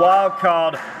against the wild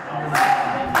card.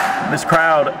 This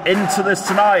crowd into this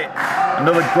tonight.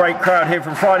 Another great crowd here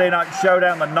from Friday Night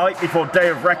Showdown, the night before Day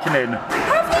of Reckoning.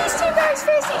 Have these two guys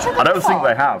faced each other I don't before? think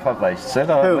they have they, Sid?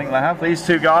 I don't think they have. These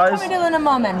two guys. Tommy Dillon and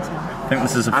Momentum. think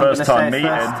this is the first time meeting.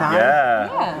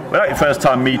 Yeah. We like your first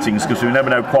time meetings because we never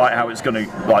know quite how it's going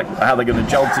to, like, how they're going to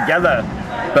gel together.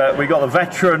 But we got the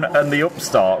veteran and the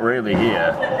upstart really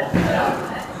here.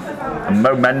 And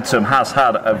Momentum has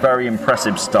had a very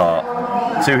impressive start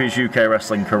to his UK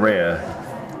wrestling career.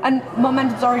 And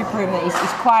Momentum's already proven that he's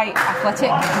quite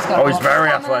athletic. He's very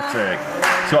athletic.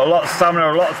 He's got a lot of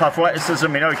stamina, a lot of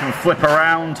athleticism. You know, he can flip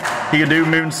around, he can do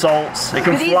moonsaults, he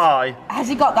can fly. Has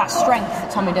he got that strength that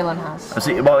Tommy Dillon has?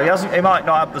 Well, he hasn't. He might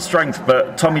not have the strength,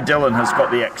 but Tommy Dillon has got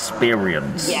the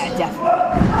experience. Yeah, definitely.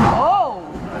 Oh!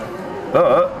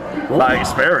 But that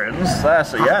experience there,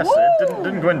 so yes, it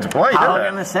didn't go into play, did it? I was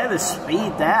going to say the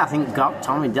speed there, I think, got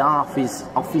Tommy Dillon off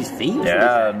his feet.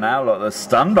 Yeah, now look, the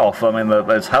standoff. I mean,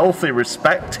 there's healthy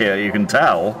respect here. You can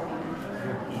tell.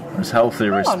 There's healthy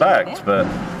respect, but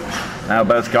now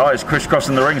both guys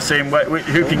crisscrossing the ring, seeing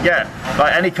who can get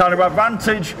like any kind of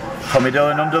advantage. Tommy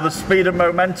Dillon under the speed of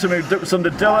Momentum, who ducks under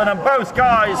Dillon, and both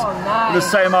guys with the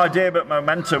same idea, but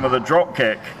Momentum with a drop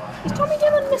kick. Is Tommy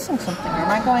Dillon missing something, or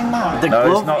am I going mad? The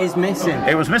glove is missing.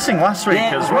 It was missing last week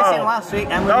as well. It was missing last week,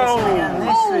 and we're missing again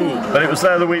this week. But it was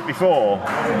there the week before.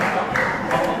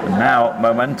 And now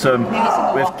Momentum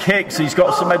with kicks. He's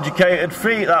got some educated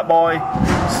feet, that boy.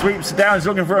 Sweeps it down. He's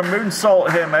looking for a moonsault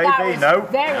here, maybe. No.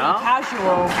 Very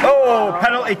casual. Oh,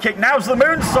 penalty kick. Now's the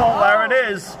moonsault. There it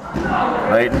is.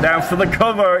 Laying down for the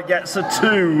cover. It gets a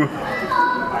 2.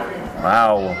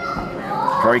 Wow.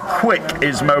 Very quick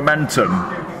is Momentum.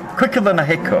 Quicker than a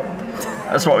hiccup.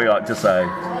 That's what we like to say.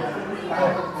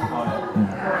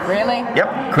 Really?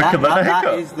 Yep, quicker than a hiccup.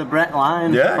 That is the Brett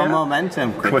line for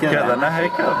Momentum. Quicker than a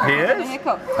hiccup. He is.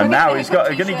 And now he's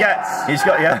got. I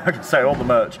can say all the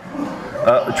merch.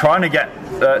 Trying to get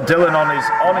Dillon on his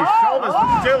shoulders,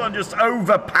 but Dillon just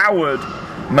overpowered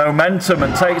Momentum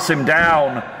and takes him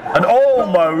down. And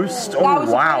almost. That was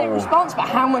a great response, but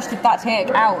how much did that take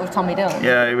out of Tommy Dillon?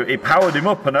 Yeah, he powered him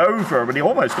up and over, but he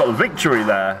almost got the victory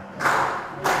there.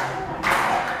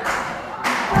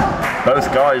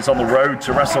 Both guys on the road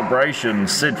to WrestleBration.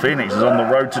 Sid Phoenix is on the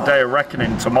road to Day of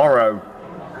Reckoning tomorrow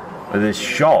with his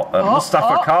shot at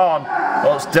Mustafa Khan.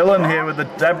 Well, it's Dillon here with the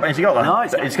he's got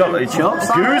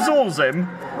goozles him.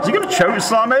 Is he going to choke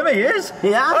slam him? He is.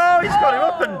 Yeah. Oh, he's got him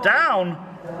up and down.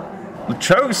 The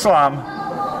choke slam.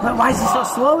 But why is he so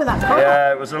slow with that cover?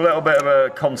 Yeah, it was a little bit of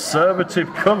a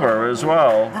conservative cover as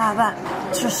well.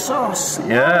 That's just so slow.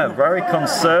 Yeah, very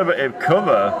conservative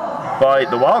cover by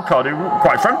the wildcard, who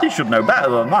quite frankly should know better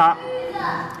than that.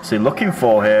 What's he looking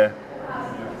for here?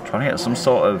 Trying to get some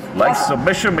sort of leg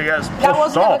submission, but he gets pushed off. That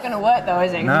wasn't ever going to work though,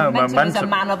 is it? No, Momentum is a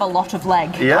man of a lot of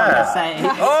leg. Yeah.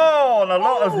 Oh, and a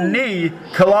lot of knee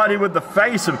colliding with the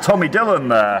face of Tommy Dillon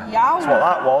there. That's what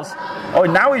that was. Oh,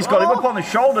 now he's got him up on the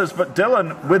shoulders, but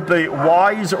Dillon, with the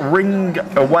wise ring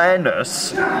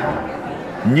awareness,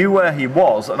 knew where he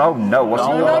was, and oh no, what's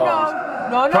he doing?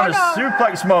 Trying to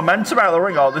suplex Momentum out of the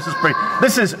ring. Oh, this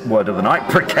is word of the night,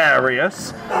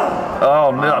 precarious.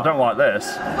 Oh, no, I don't like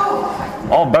this.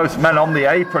 Oh, both men on the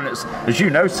apron. It's, as you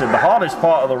noted, the hardest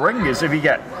part of the ring is if you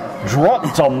get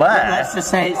dropped on there. Let's just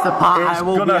say it's the part I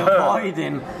will be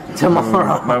avoiding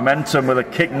tomorrow. Momentum with a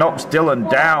kick knocks Dillon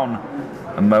down.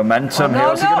 And Momentum here.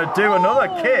 What's he going to do? Another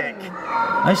kick.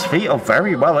 His feet are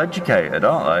very well educated,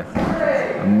 aren't they?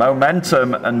 And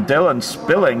Momentum and Dillon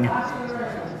spilling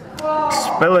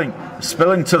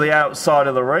to the outside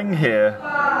of the ring here.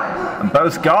 And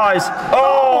both guys,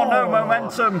 oh no,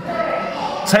 Momentum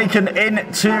taken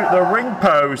into the ring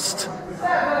post.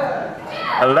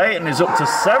 Leighton is up to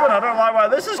 7. I don't like where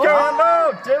this is going.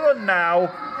 No, Dillon now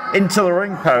into the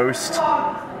ring post.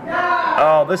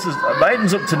 Oh,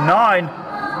 Leighton's up to 9.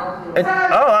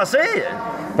 That's it.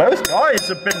 Both guys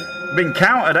have been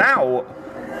counted out.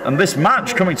 And this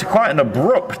match coming to quite an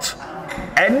abrupt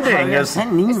ending.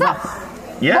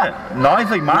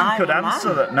 Neither man could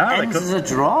answer that. No, they could. It's a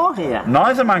draw here.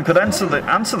 Neither man could answer the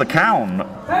count.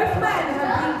 Both men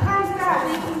have been counted out,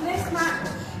 making this match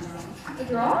a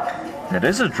draw. It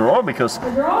is a draw because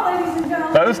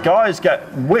both guys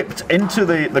get whipped into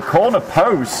the corner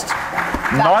post.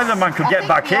 Neither man could get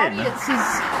back in.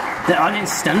 The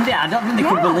audience stunned it. I don't think they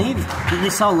could believe that they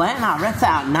saw Leighton out. Ref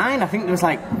at 9. I think there was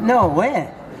like no way.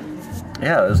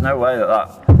 Yeah, there's no way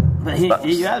that. But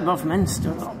you had both men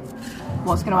stood up.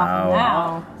 What's going to happen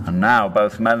now? And now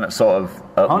both men at sort of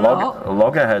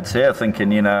loggerheads here, thinking,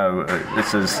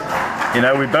 this is,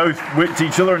 we both whipped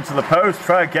each other into the post.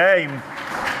 Fair game.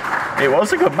 It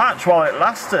was a good match while it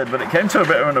lasted, but it came to a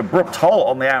bit of an abrupt halt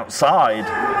on the outside.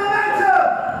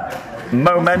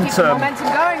 Momentum. Momentum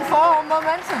going for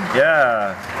Momentum.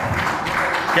 Yeah.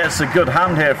 Gets a good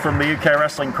hand here from the UK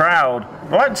wrestling crowd.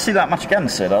 I'd like to see that match again,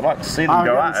 Sid. I'd like to see them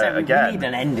go at it again. We need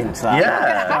an ending to that. Yeah. We're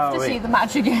going to have to see the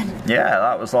match again. Yeah,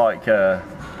 that was like,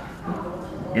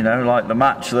 you know, like the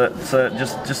match that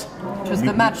just... It was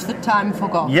the match that time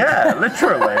forgot. Yeah,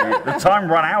 literally. The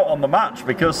time ran out on the match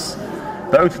because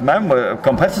both men were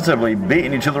competitively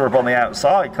beating each other up on the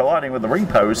outside, colliding with the ring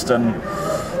post, and,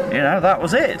 you know, that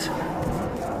was it.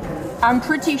 I'm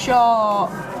pretty sure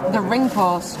the ring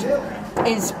post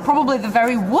is probably the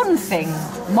very one thing,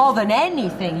 more than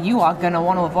anything, you are going to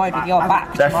want to avoid with your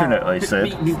back. Definitely,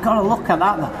 Sid. You've got to look at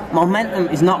that. Momentum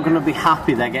is not going to be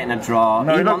happy they're getting a draw.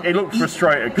 No, he looked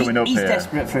frustrated coming up here. He's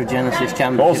desperate for a Genesis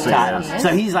Championship title. Is. So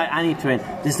he's like, I need to win.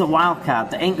 There's the wild card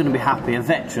that ain't going to be happy, a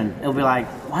veteran. He'll be like,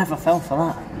 why have I fell for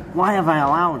that? Why have I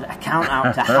allowed a count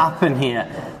out to happen here?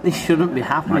 This shouldn't be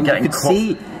happening. You could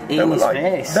see in his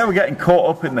face. They were getting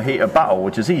caught up in the heat of battle,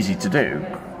 which is easy to do.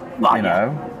 Well, you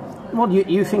know. Well,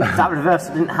 you think if that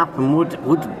reversal didn't happen, would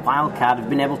Wildcard have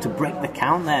been able to break the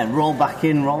count there, roll back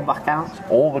in, roll back out?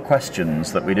 All the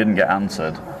questions that we didn't get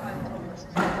answered.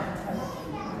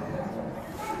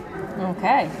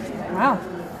 Okay, wow.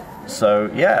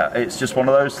 So, yeah, it's just one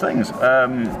of those things.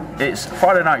 It's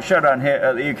Friday Night Showdown here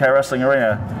at the UK Wrestling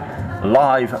Arena,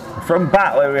 live from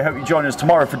Batley. We hope you join us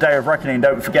tomorrow for Day of Reckoning.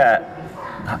 Don't forget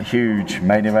that huge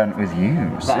main event with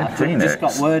you, Sid Phoenix. Just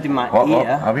got word in my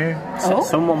ear. Have you? So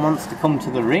someone wants to come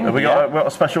to the ring. Have we got a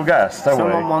special guest, haven't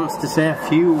we? Someone wants to say a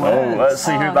few words. Oh, let's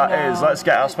see who that is. Let's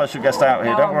get our special guest out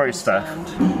here. Don't worry, Steph.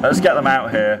 Let's get them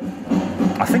out here.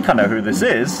 I think I know who this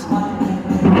is.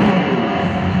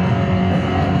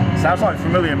 Sounds like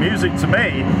familiar music to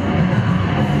me.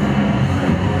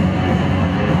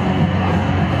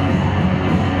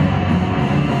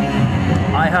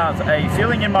 I have a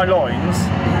feeling in my loins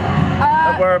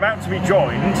that we're about to be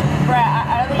joined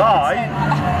by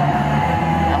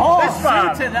this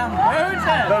man,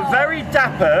 the very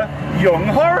dapper young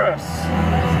Horace.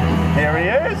 Here he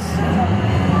is.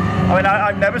 I mean,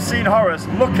 I've never seen Horace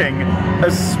looking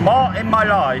as smart in my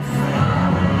life.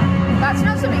 That's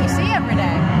not something you see every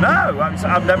day. No,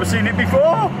 I've never seen it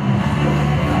before.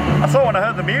 I thought when I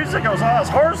heard the music, I was like, that's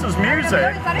Horace's music.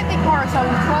 I didn't think Horace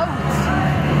owned clothes.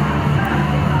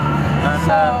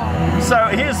 So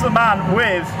here's the man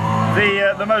with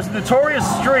the most notorious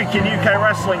streak in UK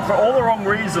wrestling for all the wrong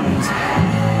reasons.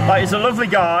 Like, he's a lovely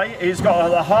guy, he's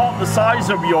got a heart the size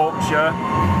of Yorkshire,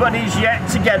 but he's yet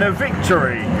to get a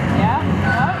victory. Yeah,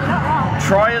 no, you're not wrong.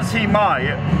 Try as he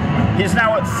might, he's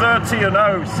now at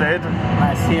 30-0, Sid.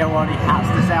 Let's hear what he has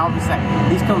to say. Obviously,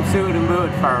 he's come suited and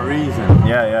booted for a reason.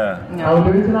 Yeah. How are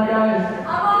we doing tonight, guys?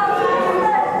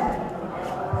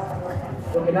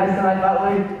 Looking nice tonight,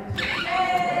 Batley.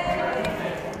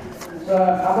 So,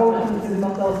 I've always considered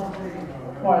myself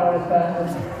quite an honest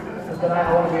person. So tonight I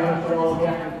want to be honest with all of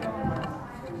you.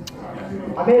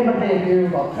 I made my debut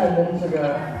about 10 months ago.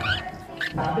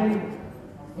 And I think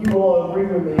you will all agree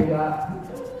with me that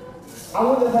I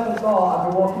wouldn't have ever thought I'd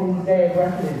be walking into Day of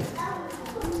Reckoning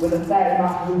with a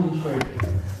 30-match losing streak.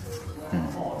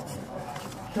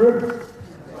 True.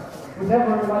 We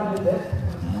never imagined it.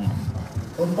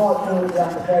 Unfortunately, we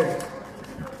have to face.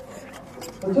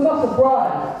 But to my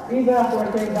surprise, even after I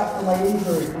came back from my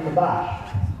injury from the bash,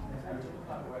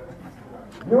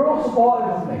 you're all supportive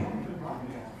of me.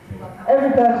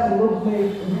 Every person loves me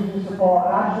and gives me support,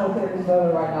 and I just want to take this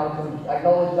moment right now to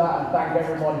acknowledge that and thank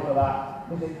everybody for that.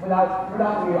 Because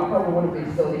without you, I probably wouldn't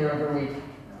be still here every week.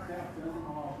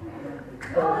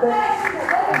 So,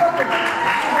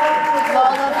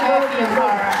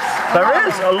 There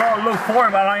is a lot of love for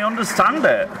him, and I understand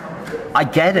it. I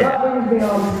get it. that brings me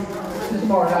on to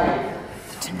tomorrow night.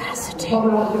 Tenacity.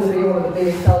 Probably what's going to be one of the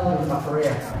biggest challenges of my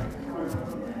career.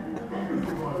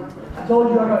 I told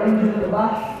you I got injured at the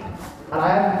bash, and I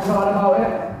haven't forgotten about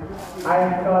it. I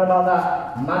haven't forgotten about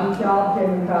that man-child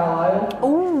King Carlisle,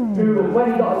 who, when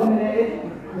he got eliminated,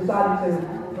 decided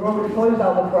to throw his toys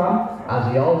out the pram,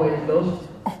 as he always does,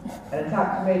 and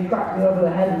attacked me, cracked me over the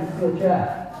head with a steel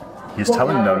chair. He's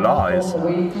telling no lies.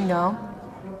 No.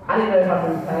 I didn't know if I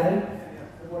could return it,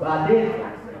 but I did.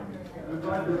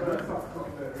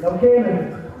 Now, Cayman,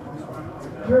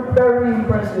 you're a very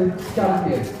impressive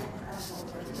champion.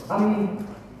 I mean,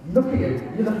 look at you.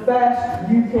 You're the first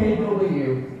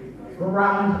UKW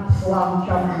Grand Slam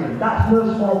champion. That's no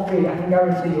small feat, I can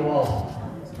guarantee you all.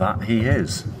 That he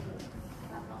is.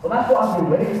 Well, that's what I've been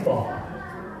waiting for.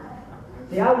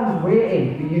 See, I was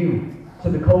waiting for you to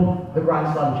become the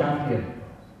Grand Slam champion.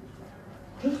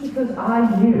 Just because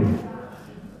I knew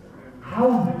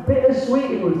how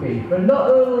bittersweet it would be for not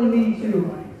only me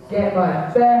to get my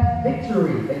first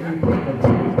victory at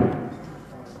UKW,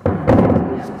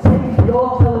 take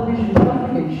your television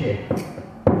championship.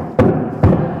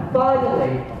 And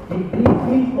finally, give these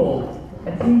people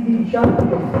a TV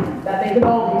champion that they can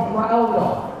all be proud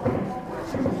of.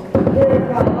 Here in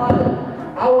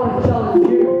Carolina, I want to challenge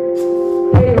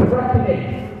you, Day of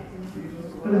Reckoning,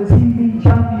 for the TV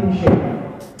championship.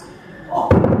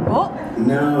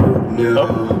 No.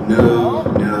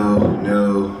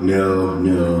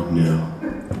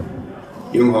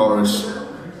 Young Horace,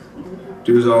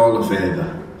 do us all a favour.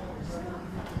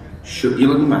 Shut your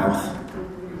little mouth.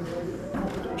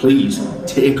 Please,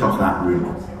 take off that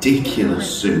ridiculous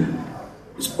suit.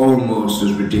 It's almost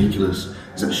as ridiculous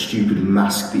as that stupid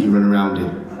mask that you run around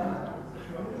in.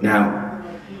 Now,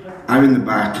 I'm in the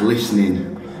back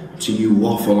listening to you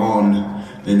waffle on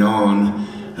and on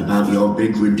about your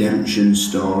big redemption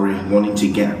story, wanting to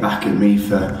get back at me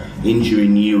for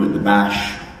injuring you at the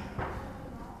bash.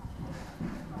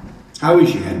 How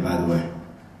is your head, by the way?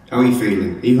 How are you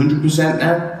feeling? Are you 100%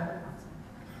 now?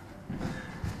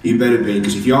 You better be,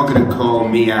 because if you're going to call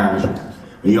me out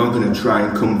and you're going to try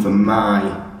and come for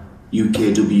my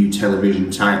UKW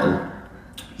television title,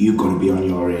 you've got to be on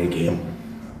your A game.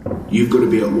 You've got to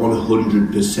be at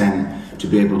 100% to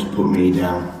be able to put me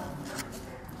down.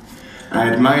 I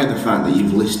admire the fact that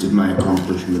you've listed my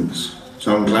accomplishments,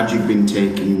 so I'm glad you've been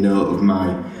taking note of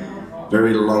my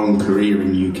very long career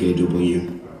in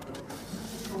UKW.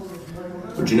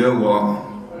 But you know what?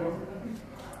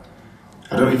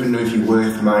 I don't even know if you're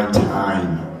worth my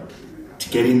time to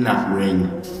get in that ring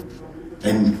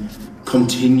and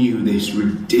continue this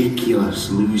ridiculous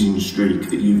losing streak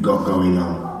that you've got going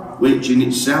on, which in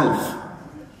itself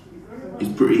is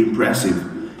pretty impressive.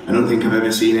 I don't think I've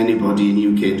ever seen anybody in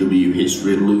UKW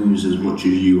history lose as much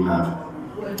as you have.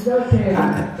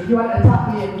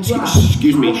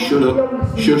 Excuse me, shut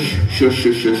up. Shush.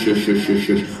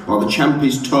 While the champ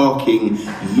is talking,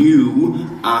 you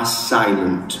are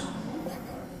silent.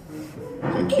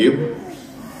 Thank you.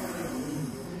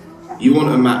 You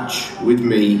want a match with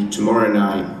me tomorrow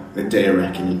night at Day of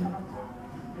Reckoning.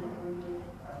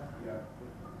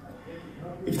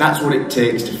 If that's what it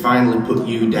takes to finally put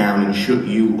you down and shut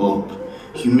you up,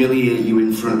 humiliate you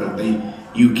in front of the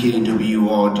UKW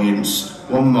audience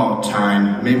one more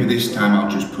time, maybe this time I'll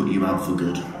just put you out for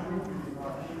good.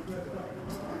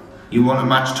 You want a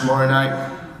match tomorrow night?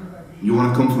 You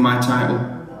want to come for my title?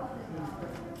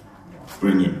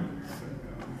 Bring it.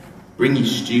 Bring your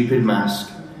stupid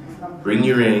mask, bring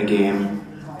your A game,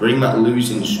 bring that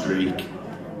losing streak,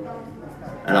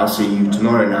 and I'll see you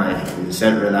tomorrow night in the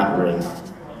centre of that ring.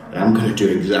 And I'm going to do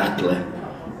exactly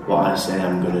what I say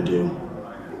I'm going to do.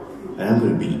 And I'm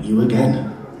going to beat you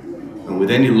again. And with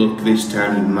any luck this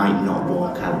time you might not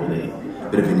walk out with it. A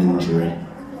bit of an injury.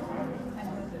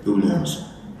 Who knows?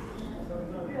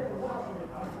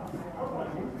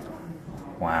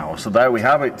 Wow, so there we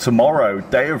have it. Tomorrow,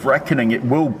 Day of Reckoning, it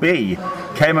will be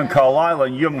Cayman Carlisle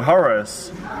and Young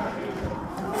Horace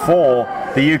for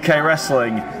the UK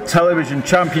Wrestling Television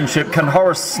Championship. Can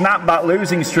Horace snap that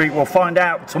losing streak? We'll find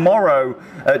out tomorrow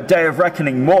at Day of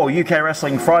Reckoning. More UK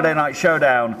Wrestling Friday Night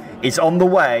Showdown is on the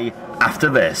way after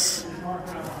this.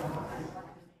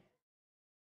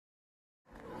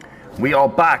 We are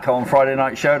back on Friday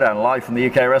Night Showdown, live from the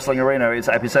UK Wrestling Arena. It's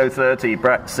episode 30.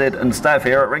 Brett, Sid and Steph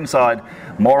here at ringside.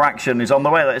 More action is on the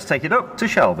way. Let's take it up to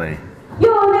Shelby.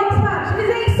 Your next match is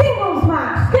a singles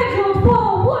match scheduled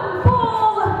for one fall.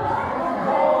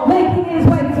 Making his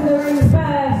way to the ring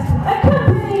first,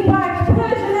 accompanied by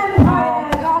Persian Empire.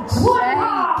 One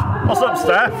half. What's up,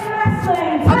 Steph?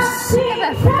 I'm sick of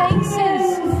their faces.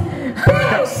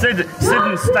 Sid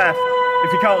and Steph,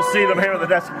 if you can't see them here at the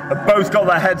desk, have both got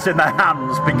their heads in their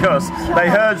hands because they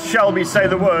heard Shelby say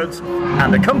the words,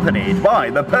 and accompanied by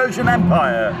the Persian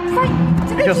Empire. It's like,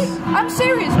 I'm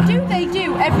serious, do they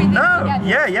do everything together?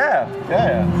 Yeah.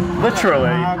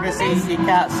 Literally. You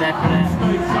can't separate.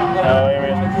 Oh, here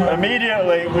he is.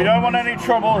 Immediately, we don't want any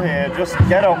trouble here, just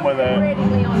get on with it.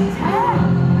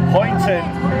 Pointing.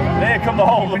 Here come the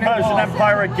whole Persian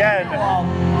Empire again.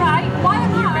 Right, why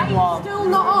am I still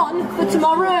not on for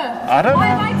tomorrow? I don't know. Why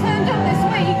have I turned up this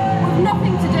week with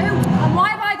nothing to do? And why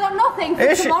have I got nothing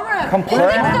for tomorrow?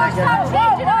 Complaining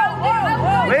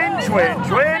Whinge.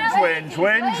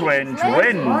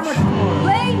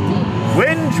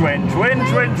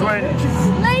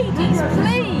 Ladies,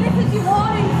 please. This is your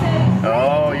warning, Sid.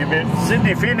 Oh,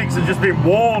 Sydney Phoenix has just been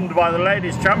warned by the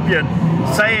ladies champion,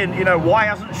 saying, you know, why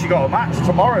hasn't she got a match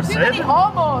tomorrow, Sid? Too many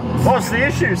hormones. What's the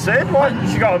issue, Sid? Why hasn't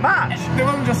she got a match? They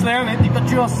won't just learn it. You've got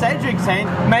Joe Cedric saying,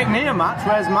 make me a match,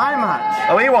 where's my match?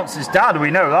 Oh, he wants his dad, we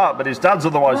know that, but his dad's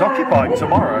otherwise occupied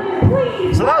tomorrow.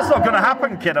 So that's not going to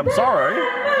happen, kid, I'm sorry.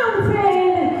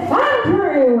 Mountain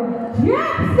Andrew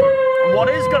Jepson! What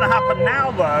is going to happen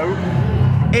now, though,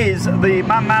 is the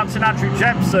Man Mountain Andrew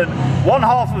Jepson, one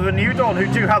half of the New Dawn, who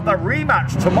do have their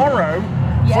rematch tomorrow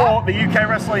for the UK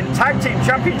Wrestling Tag Team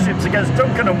Championships against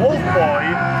Duncan and Wolfboy.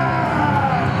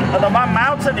 And the Man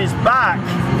Mountain is back.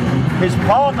 His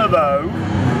partner, though,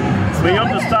 we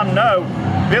understand, no.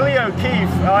 Billy O'Keefe,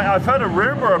 I've heard a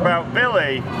rumour about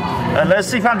Billy, and let's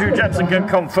see if Andrew Jepson can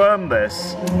confirm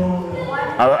this.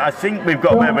 I think we've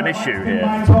got a bit of an issue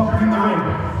here.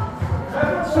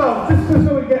 So, just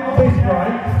so we get this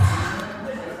right,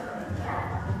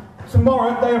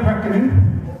 tomorrow, Day of Reckoning,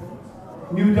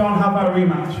 New Dawn have our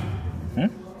rematch.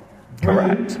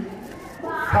 Correct.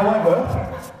 However,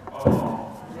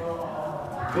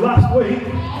 last week,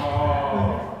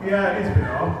 it's been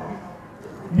on,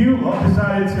 you lot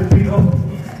decided to beat up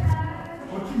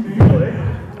Billy.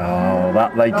 Oh,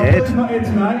 that they did. Billy's not here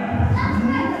tonight,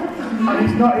 and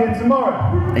he's not here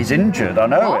tomorrow. He's injured, I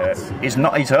know it. He's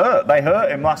not. He's hurt. They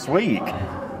hurt him last week.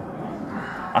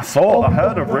 I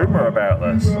heard a rumour about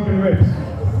this. Broken ribs.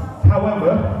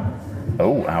 However,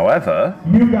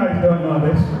 you guys don't know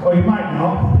this, or you might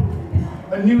not.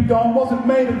 A New Dawn wasn't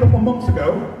made a couple months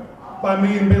ago by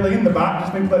me and Billy in the back,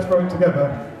 just think let's throw it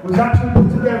together. It was actually put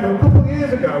together a couple of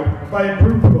years ago by a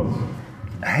group of us.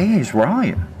 Hey, he's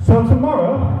right. So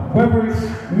tomorrow, whether it's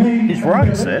me He's and right,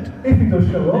 Billy, Sid. if he does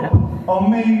show up, or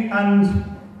me and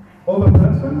other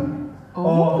person,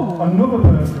 or another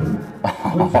person,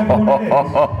 whichever one it is,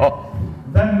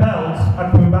 then belts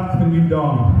are coming back to the New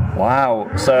Dawn. Wow.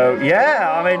 So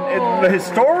yeah, I mean, the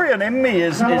historian in me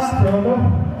is.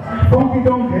 Funky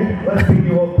donkey, let's pick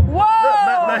you up.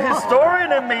 The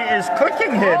historian in me is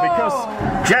clicking here because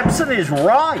Jepson is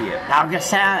right. I'm going to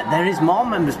say there is more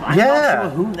members, but I'm not sure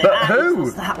who they are. Who? It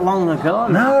was that long ago.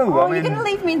 No, I mean, you're going to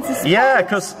leave me in suspense. Yeah,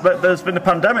 because there's been a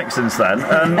pandemic since then,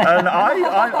 and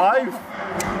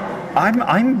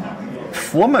I'm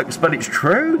flummoxed, but it's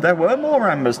true. There were more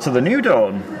members to the New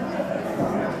Dawn.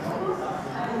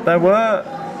 There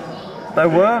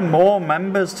were more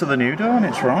members to the New Dawn.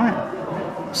 It's right.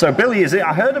 So Billy is.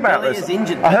 I heard about this.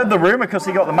 I heard the rumour because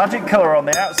he got the magic killer on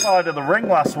the outside of the ring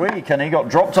last week, and he got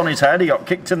dropped on his head. He got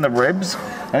kicked in the ribs,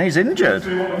 and he's injured.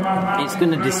 It's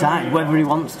going to decide whether he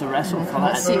wants to wrestle for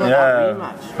that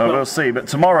rematch. Well, we'll see. But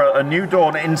tomorrow, a New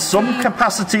Dawn in some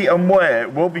capacity and way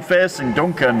will be facing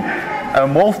Duncan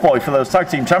and Wolfboy for those tag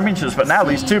team championships. But now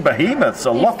these two behemoths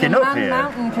are locking up here.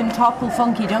 Mountain can topple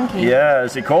Funky Donkey. Yeah,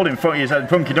 as he called him, he said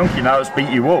Funky Donkey. Now let's beat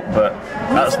you up. But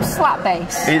that's some slap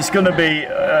base. It's going to be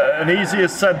an easier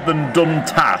said than done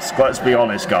task. Let's be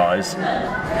honest, guys.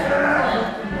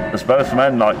 There's both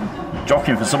men like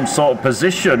jockeying for some sort of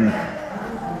position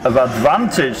of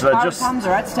advantage. They're just.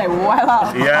 I'd stay well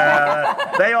out. Yeah,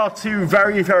 they are two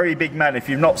very, very big men. If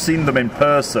you've not seen them in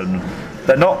person,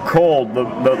 they're not called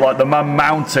the Man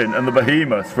Mountain and the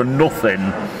Behemoth for nothing.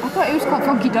 I thought he was called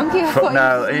Funky Donkey.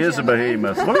 No, he is a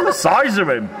behemoth. Look at the size of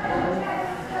him.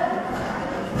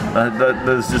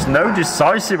 There's just no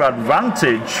decisive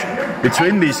advantage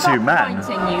between these two men.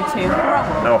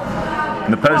 No.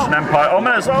 In the Persian Empire.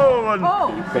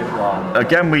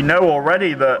 Again, we know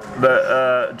already that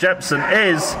Jepson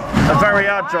is a very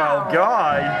agile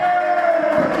guy,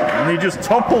 and he just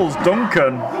topples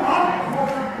Duncan.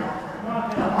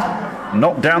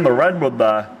 Knocked down the redwood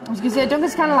there. I was going to say,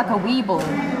 Duncan's kind of like a weeble.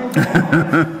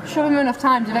 Show him enough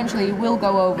times, eventually he will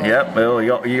go over. Yep, well,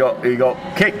 he got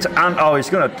kicked, and he's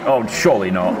gonna. Oh, surely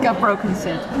not. He got broken,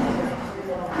 Sid.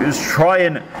 He was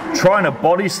trying a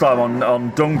body slam on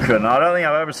Duncan. I don't think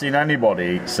I've ever seen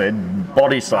anybody, Sid,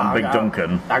 body slam Big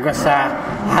Duncan. I gotta say,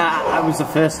 that was the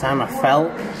first time I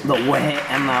felt the weight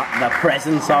and the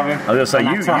presence of him. I was gonna say,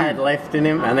 I tried lifting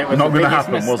him, and it was not going to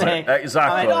happen, mistake. was it?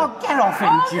 Exactly. I went, get off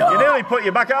him, Joe. You nearly put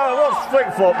your back. Oh, what's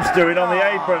Flip Flops doing on the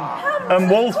apron? And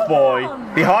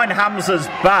Wolfboy behind Hamza's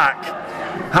back.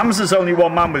 Hamza's only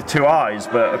one man with two eyes,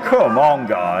 but come on,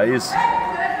 guys.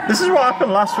 This is what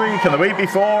happened last week and the week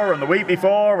before and the week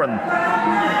before, and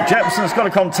Jepson's got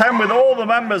to contend with all the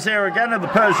members here again of the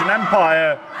Persian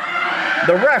Empire.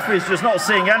 The ref is just not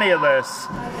seeing any of this.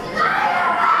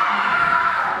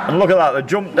 And look at that, they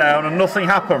jumped down and nothing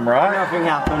happened, right? Nothing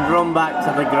happened, run back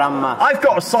to the grandma. I've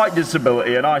got a sight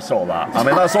disability and I saw that. I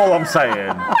mean, that's all I'm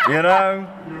saying, you know?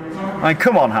 I mean,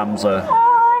 come on, Hamza.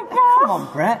 Come on,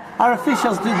 Brett. Our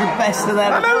officials do the best of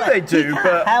their I know they do,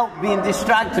 but help being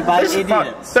distracted by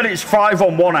idiots. But it's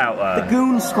 5-on-1 out there. The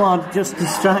Goon Squad just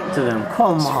distracted them.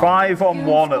 Come on. It's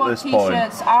 5-on-1 at this point.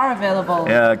 T-shirts are available.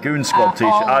 Yeah, Goon Squad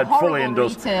t-shirt. I'd fully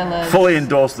endorse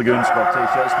the Goon Squad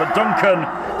t-shirts. But Duncan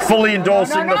fully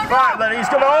endorsing the fact that he's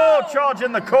going to charge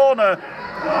in the corner.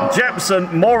 Jepson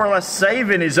more or less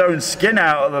saving his own skin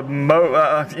out of the,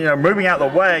 moving out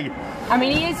of the way. I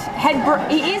mean, he is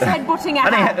headbutting a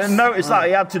house. And notice that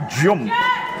he had to jump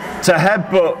to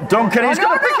headbutt Duncan. He's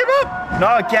going to pick him up.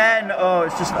 No, again. Oh,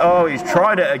 it's just. Oh, he's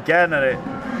tried it again, and it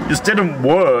just didn't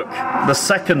work. The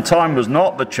second time was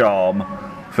not the charm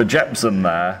for Jepson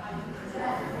there.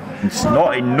 It's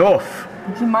not enough.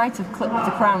 He might have clipped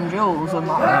the crown jewels on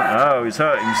that. Oh, he's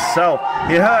hurt himself.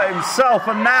 He hurt himself,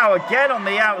 and now again on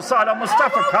the outside on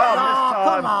Mustafa Khan this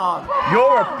time. Come on.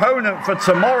 Your opponent for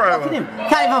tomorrow. Look at him.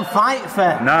 Can't even fight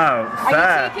fair. No, fair.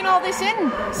 Are you taking all this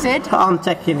in, Sid? I'm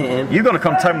taking it in. You've got to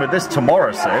contend with this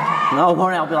tomorrow, Sid. No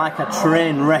worry, I'll be like a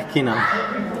train wrecking him.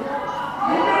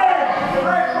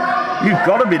 You've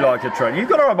got to be like a train. You've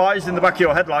got to have eyes in the back of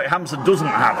your head like Hamza doesn't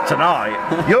have tonight.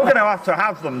 You're going to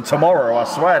have them tomorrow, I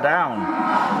swear down.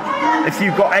 If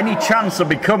you've got any chance of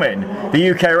becoming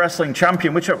the UK Wrestling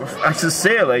Champion, which I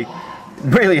sincerely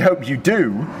really hope you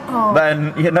do,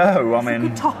 then, I mean... You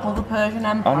could topple the Persian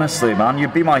Empire. Honestly, man,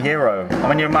 you'd be my hero. I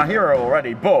mean, you're my hero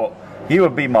already, but you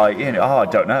would be my, I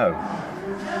don't know.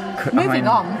 Moving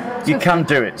on. You can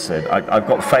do it, Sid. I've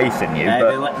got faith in you.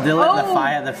 But they lit the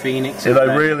fire, the Phoenix. Yeah, they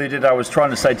really did. I was trying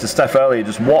to say to Steph earlier,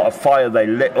 just what a fire they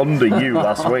lit under you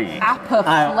last week.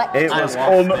 It was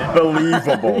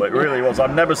unbelievable. It really was.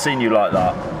 I've never seen you like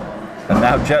that. And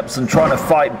now Jepson trying to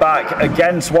fight back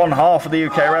against one half of the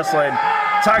UK Wrestling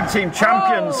Tag Team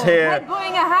Champions here.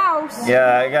 Headbutting a house.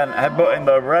 Yeah, again, headbutting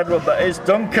the red one that is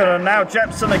Duncan, and now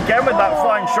Jepson again with that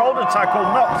flying shoulder tackle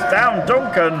knocks down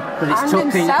Duncan. But it's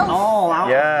took it all out.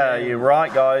 Yeah, you're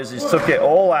right, guys. He's took it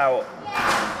all out.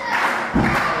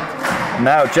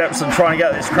 Now Jepson trying to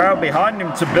get this crowd behind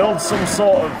him to build some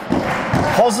sort of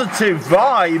positive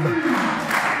vibe.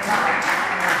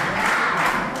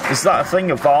 Is that a thing,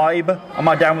 a vibe? Am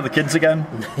I down with the kids again?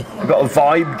 I've got a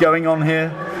vibe going on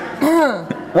here.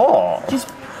 What? Just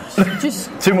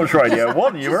too much radio.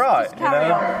 You're right.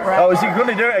 Oh, is he going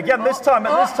to do it again this time?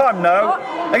 And this time, no.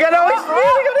 Again, he's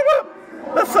really got him up.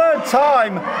 The third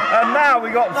time, and now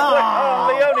we got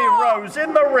Leonie Rose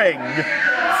in the ring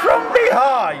from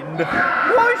behind.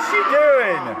 What is she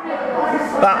doing?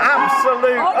 The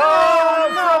absolute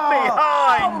from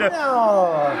behind.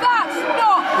 That's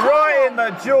not right in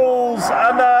the jewels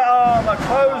and the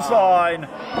clothesline.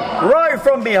 Right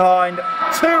from behind.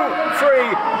 2, 3,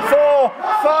 4,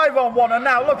 5 on 1, and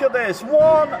now look at this. 1.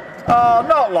 Oh,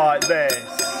 not like this.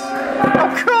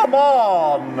 Oh, come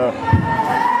on!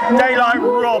 Daylight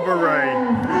robbery.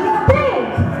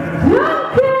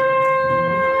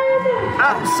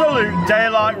 Absolute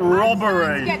daylight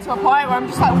robbery. To get to a point where I'm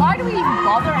just like, why do we even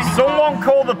bother anymore? Someone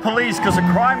call the police because a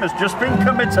crime has just been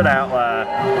committed out there.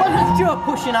 What is Joe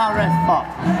pushing our ref for?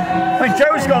 I mean,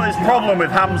 Joe's got this problem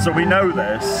with Hamza, we know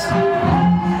this.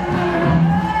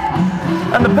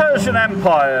 And the Persian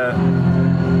Empire,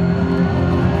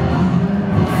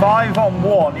 5 on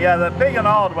 1. Yeah, they're big and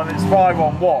hard when it's 5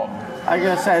 on 1. I'm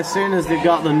going to say, as soon as they've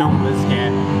got the numbers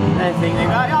here, they think they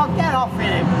go, oh, get off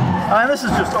him. I mean, this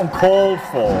is just uncalled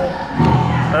for.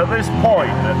 At this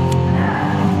point,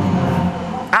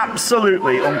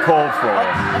 absolutely uncalled for.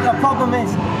 The problem is,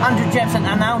 Andrew Jepson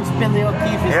announced Billy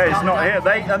O'Keefe is he's not here.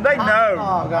 They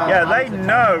know. They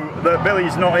know that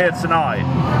Billy's not here tonight.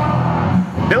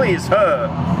 Billy is hurt,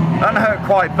 and hurt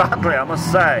quite badly, I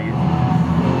must say.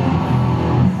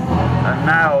 And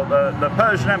now the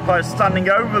Persian Empire is standing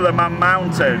over the Man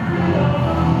Mountain.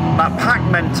 That pack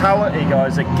mentality,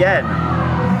 guys, again.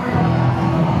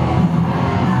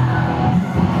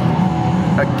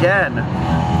 Again.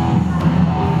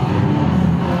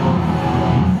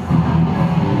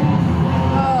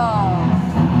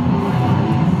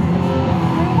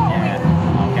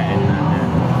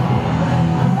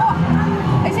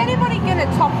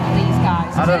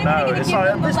 I don't know. It's like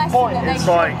at this point, it's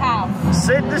like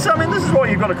Sid. This is what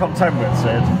you've got to contend with,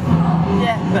 Sid.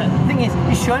 Yeah, but the thing is,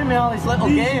 he's showing me all his little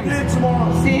games.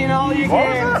 Seeing all your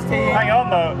games, team. Hang on,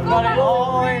 though. Got it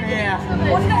all in here.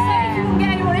 What did I say? If you can get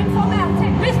anyone in for me, I'll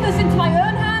take business into my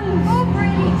own hands. Oh,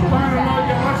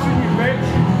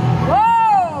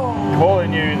 Whoa!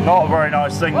 Calling you not a very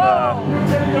nice thing there.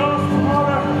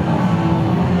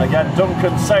 Again,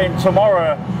 Duncan saying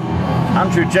tomorrow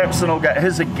Andrew Jepson will get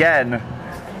his again.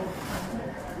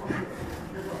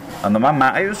 And the man,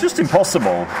 it was just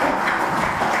impossible.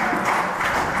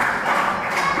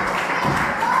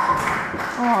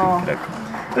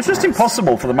 It's just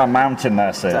impossible for the man mountain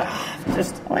there, Sid.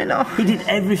 I know. He did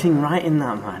everything right in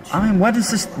that match. I mean, when's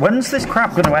this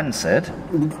crap going to end, Sid?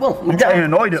 Well, I'm getting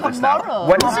annoyed at this now.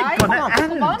 When's it going to end?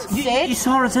 Come on, Sid. You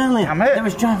saw us earlier. There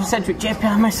was driver Cedric, JP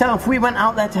and myself. We went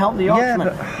out there to help the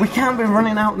Yorkshmen. We can't be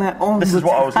running out there all the time. This is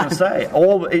what I was going to say.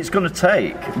 All it's going to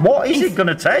take. What is it going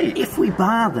to take? If we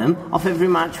bar them off every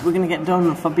match, we're going to get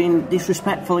done for being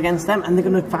disrespectful against them, and they're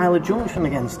going to file a junction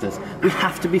against us. We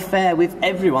have to be fair with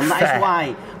everyone. That is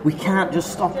why we can't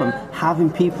just stop them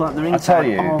having people at the ring. I tell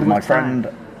you, my friend,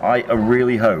 I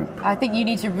really hope. I think you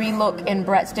need to relook in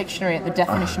Brett's dictionary at the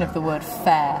definition of the word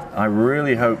fair. I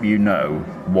really hope you know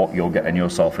what you're getting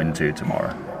yourself into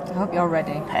tomorrow. I hope you're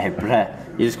ready. Hey, Brett,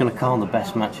 you're just going to call the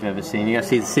best match you've ever seen. You're going to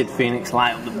see the Sid Phoenix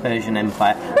light up the Persian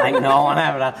Empire like no one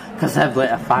ever had, because they've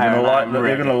lit a fire.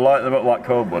 You're going to light them up like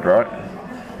cordwood, right?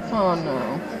 Oh,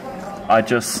 no. I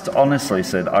just, honestly,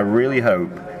 Sid, I really hope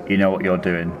you know what you're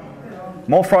doing.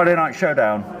 More Friday Night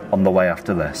Showdown on the way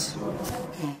after this.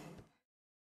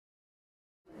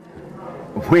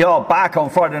 We are back on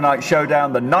Friday Night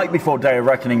Showdown, the night before Day of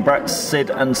Reckoning. Brett, Sid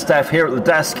and Steph here at the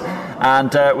desk,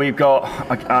 and we've got,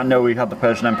 I know we've had the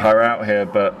Persian Empire out here,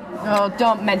 but... Oh,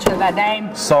 don't mention that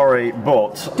name. Sorry,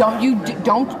 but... Don't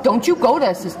you go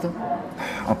there, sister.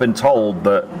 I've been told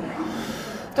that...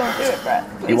 Don't do it, Brett.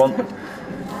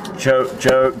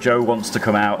 Joe wants to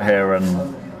come out here,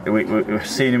 and we've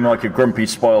seen him like a grumpy,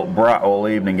 spoilt brat all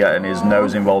evening, getting his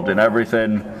nose involved in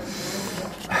everything.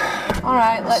 All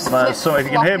right, let's. So if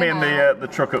you can hear me in the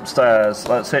truck upstairs,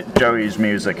 let's hit Joey's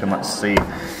music and let's see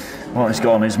what he's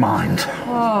got on his mind.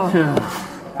 Oh.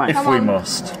 If we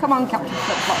must. Come on, Captain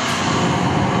Flip-Flop.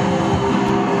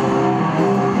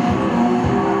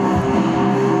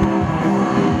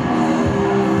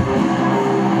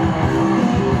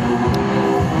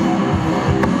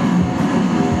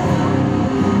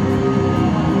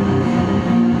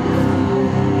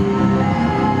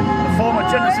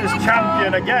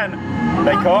 Champion again.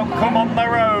 They can't come on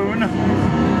their own.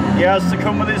 He has to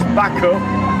come with his backup.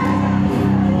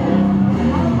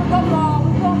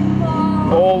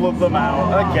 All of them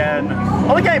out again.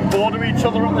 Are they getting bored of each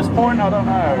other at this point? I don't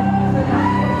know.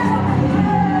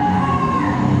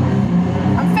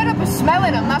 I'm fed up of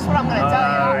smelling them, that's what I'm going to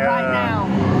tell you right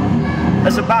now.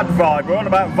 It's a bad vibe. We're on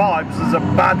about vibes. There's a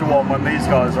bad one when these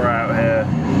guys are out here.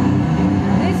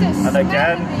 And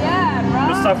again,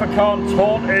 Mustafa can't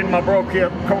taunt in my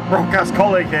broadcast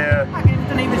colleague here. He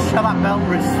doesn't even show that belt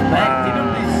respect. He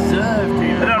doesn't deserve to.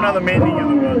 They don't know the meaning of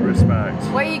the word respect.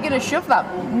 Where are you going to shove that?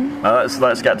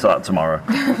 Let's get to that tomorrow.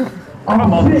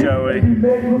 Come on, Joey. You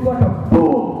made me look like a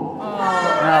fool.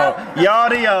 No.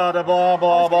 Yada yada blah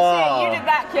blah blah. You did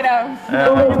that, kiddo.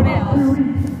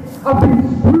 I've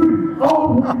been screwed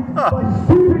all week by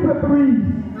stupid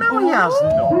referees. No, he has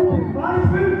not.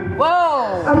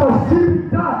 Whoa! And my stupid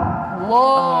dad. Whoa!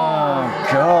 Oh,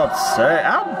 God's sake.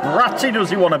 How bratty does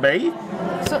he want to be?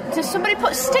 So, does somebody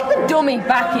stick the dummy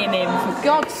back in him, for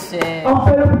God's sake? I'm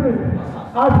fed up with it.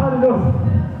 I've had enough.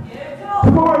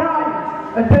 Tomorrow night,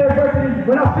 a Day of Reckoning,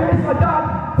 when I face my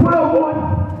dad, one-on-one.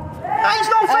 He's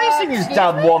not facing his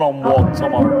dad one-on-one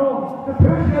tomorrow. The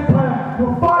Persian Empire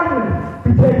will finally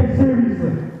be taken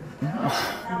seriously.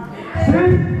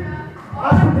 See?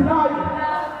 As for tonight,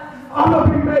 I'm not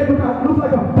being made look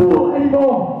like a fool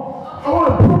anymore. I want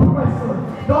a proper wrestler,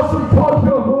 not some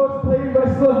Tokyo horse playing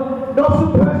wrestler, not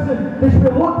some person that should be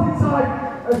locked inside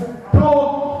a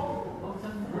door.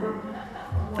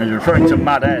 He was referring to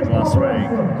Mad Ed last week.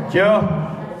 Joe,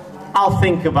 I'll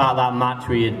think about that match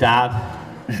with your dad,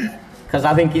 because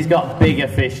I think he's got bigger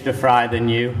fish to fry than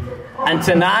you. And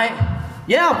tonight,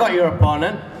 yeah, I've got your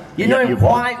opponent. You know him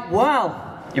quite well.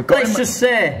 Let's just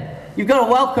say, you've got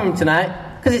to welcome him tonight,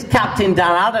 because it's Captain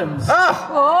Dan Adams.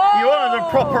 Oh, you wanted a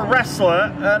proper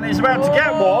wrestler, and he's about to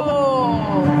get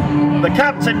one. The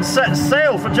captain sets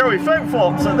sail for Joey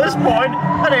Flip-Flops at this point,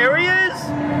 and here he is.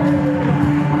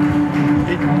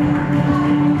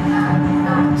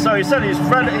 So he said he's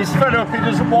fed up, he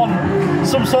doesn't want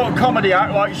some sort of comedy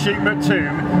act like Sheep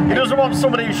McToomb. He doesn't want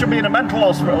somebody who should be in a mental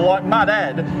hospital like Mad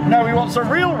Ed. No, he wants a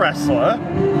real wrestler.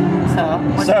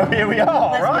 So here we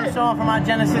are, right? Let's go from our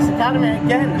Genesis Academy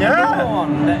again. Yeah. Another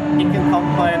one that he can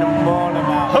complain and moan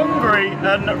about. Hungry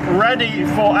and ready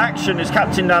for action is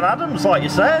Captain Dan Adams, like you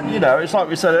said. You know, it's like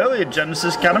we said earlier,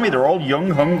 Genesis Academy, they're all young,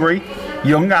 hungry,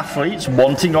 young athletes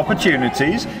wanting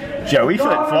opportunities. Joey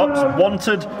Flip-Flops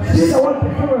wanted...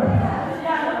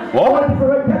 What?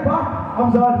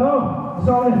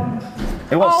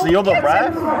 He wants the other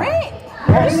ref.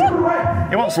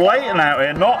 He wants Leighton out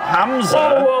here, not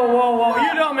Hamza. Whoa.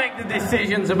 You don't make the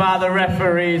decisions about the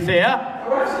referees here.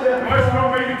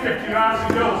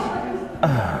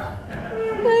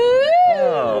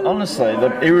 Honestly,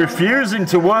 he's refusing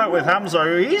to work with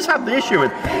Hamza. He's had the issue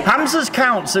with Hamza's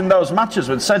counts in those matches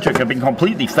with Cedric have been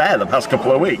completely fair the past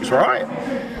couple of weeks, right?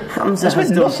 Hamza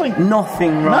has done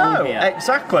nothing wrong here.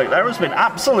 Exactly. There has been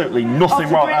absolutely nothing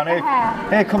wrong.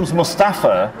 And here comes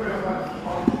Mustafa.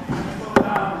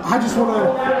 I just want to...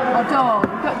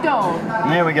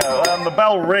 Dawn. Here we go. And the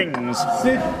bell rings.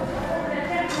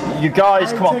 You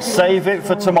guys, come on, save it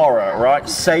for tomorrow, right?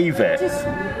 Save it.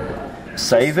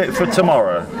 Save it for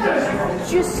tomorrow.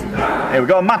 Here we've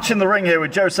got a match in the ring here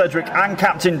with Joe Cedric and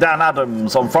Captain Dan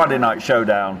Adams on Friday Night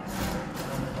Showdown.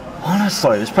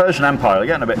 Honestly, this Persian Empire are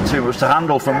getting a bit too much to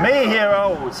handle from me here.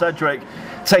 Oh, Cedric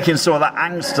taking some of that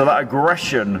angst, of that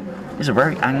aggression. He's a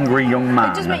very angry young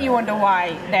man. It does make you wonder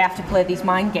why they have to play these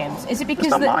mind games. Is it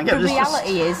because the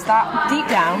reality is that deep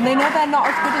down they know they're not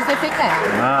as good as they think they are?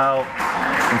 Well,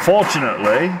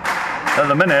 unfortunately, at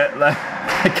the minute, they're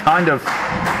kind of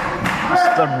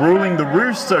they're ruling the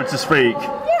roost, so to speak.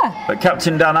 Yeah. But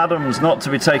Captain Dan Adams, not to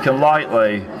be taken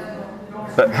lightly.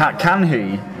 But can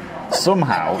he?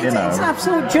 Somehow, you know. It's an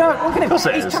absolute joke. Look at him.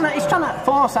 He's trying to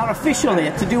force our official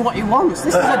here to do what he wants.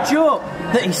 This is a joke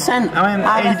that he sent. I mean,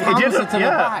 he did it. To the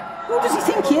back. Who does he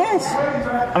think he is?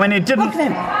 I mean, he didn't. Look at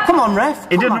him. Come on, ref.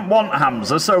 He didn't want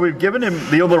Hamza, so we've given him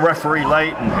the other referee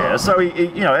Leighton here. So he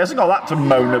hasn't got that to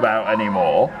moan about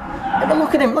anymore. But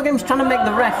look at him. Look at him. He's trying to make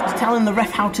the ref, telling the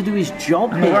ref how to do his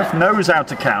job here. The ref knows how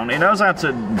to count. He knows how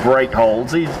to break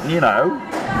holds. He's,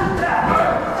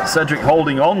 Cedric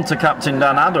holding on to Captain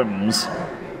Dan Adams,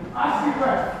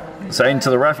 saying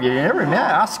to the ref, "You hear him? Yeah,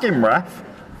 ask him, ref."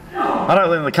 I don't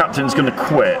think the captain's going to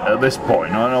quit at this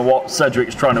point. I don't know what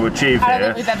Cedric's trying to achieve here. I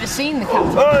don't think we've ever seen the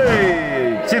captain.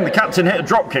 Hey! Seen the captain hit a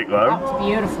drop kick though. That was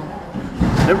beautiful.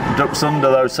 Nope, ducks under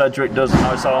though. Cedric does a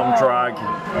nice arm drag.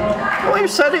 Well,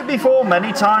 you've said it before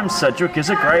many times. Cedric is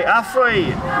a great athlete.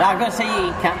 Yeah, I've got to say,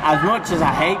 as much as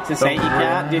I hate to say, you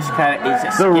can't discredit his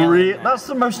skill. That's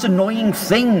the most annoying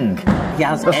thing. He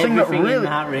has the thing that really, in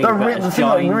that ring, the thing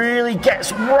that really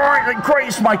gets right, that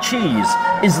grates my cheese,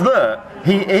 is that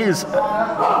he is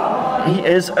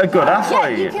a good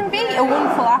athlete. Yeah, you can be a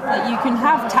wonderful athlete. You can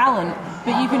have talent,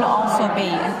 but you can also be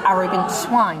an arrogant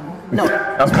swine. No,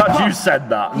 I'm glad you said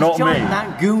that, not me.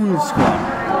 That goon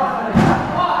squad.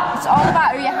 It's all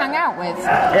about who you hang out with.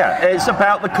 Yeah, it's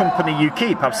about the company you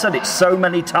keep. I've said it so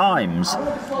many times.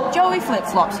 Joey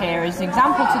Flip-Flops here is an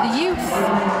example to the youth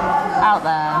out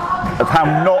there of how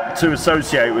not to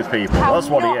associate with people. That's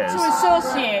what he is. Not to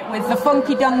associate with the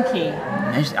funky donkey.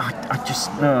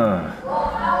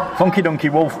 Funky Donkey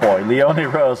Wolf Boy, Leonie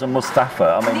Rose and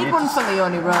Mustafa. I need one for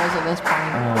Leonie Rose at this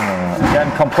point.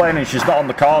 Again, complaining she's not on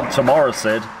the card tomorrow,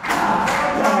 Sid.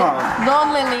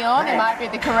 Lonely Leonie might be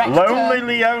the correct Lonely term.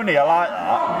 Leonie, I like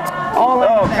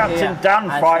that. Captain Dan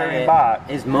firing back.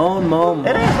 Is more.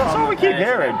 It is, that's all we keep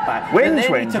hearing. Wins.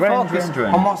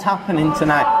 On what's happening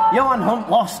tonight. Johan Hunt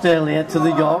lost earlier to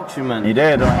the Yorkshireman. He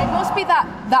did. It must be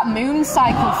that moon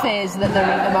cycle phase that they're in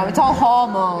at the moment. It's all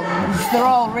hormones. They're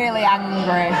all really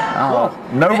angry.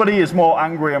 Nobody is more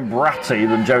angry and bratty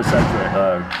than Joe Cedric,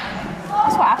 though.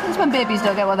 That's what happens when babies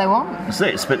don't get what they want. That's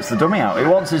it, spits the dummy out. He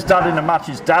wants his dad in a match.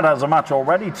 His dad has a match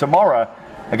already tomorrow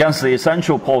against the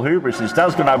essential Paul Hubris. His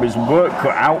dad's going to have his work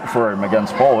cut out for him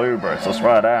against Paul Hubris, I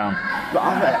swear down.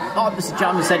 Obviously,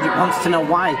 John Cedric wants to know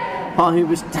why Paul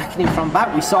Hubris attacking him from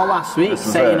back. We saw last week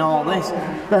saying all this,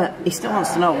 but he still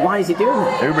wants to know why is he doing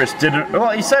it. Hubris didn't.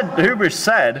 Well, Hubris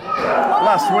said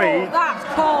last week. That's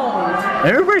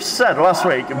cold. Hubris said last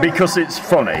week because it's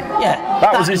funny. Yeah,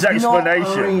 that was his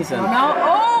explanation.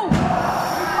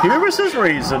 Hubris's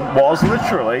reason was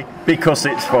literally because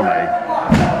it's funny.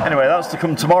 Anyway, that's to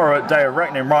come tomorrow at Day of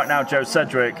Reckoning. Right now, Joe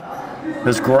Cedric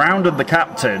has grounded the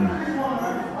captain.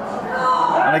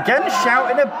 And again,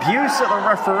 shouting abuse at the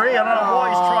referee. I don't know what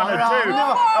he's trying to do.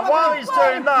 And while he's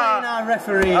doing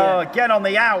that, again on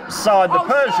the outside, the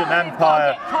Persian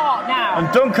Empire. And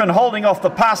Duncan holding off the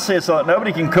pass here so that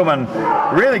nobody can come and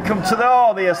really come to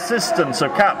the assistance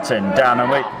of Captain Dan.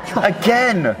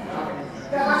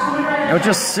 And you're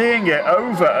just seeing it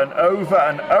over and over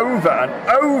and over and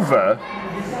over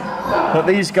that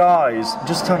these guys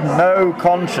just have no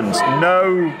conscience,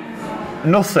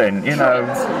 nothing,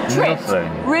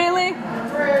 nothing. Really?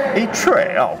 He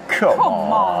tripped? Oh, come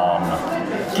on.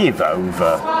 Give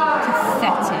over.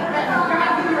 Pathetic.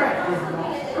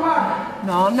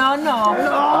 No. Oh,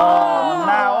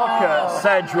 now look at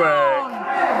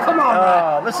Cedric. Come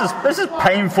on, this is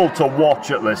painful to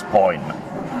watch at this point.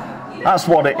 That's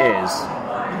what it is.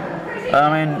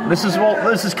 I mean, this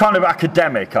is kind of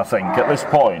academic, I think, at this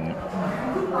point.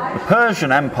 The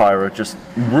Persian Empire are just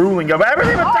ruling over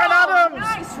everything with Dan Adams!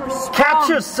 Nice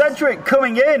Catches Cedric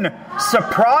coming in,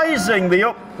 surprising the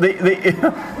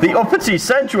uppity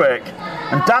Cedric.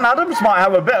 And Dan Adams might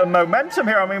have a bit of momentum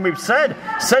here. I mean, we've said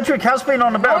Cedric has been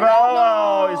on a bit of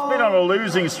he's been on a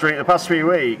losing streak the past few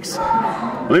weeks.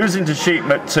 Losing to Sheep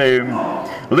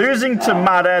McToom, losing to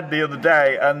Mad Ed the other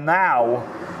day, and now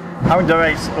having to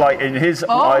face, like in his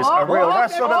eyes, a real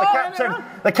wrestler.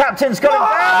 The captain's going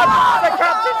down. The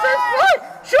captain says, "What?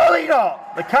 Surely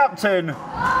not." The captain.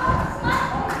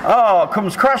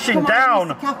 Comes crashing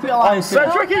down on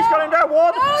Cedric. He's going down.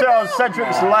 1, 2 on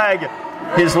Cedric's leg.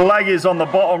 His leg is on the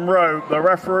bottom rope. The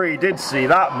referee did see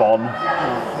that one.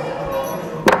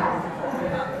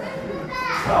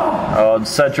 And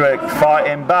Cedric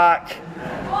fighting back.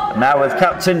 Now with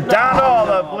Captain down.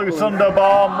 The Blue Thunder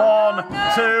Bomb. 1,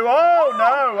 2. Oh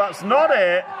no, that's not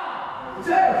it.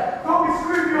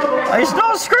 He's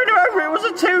not screwing him over. It was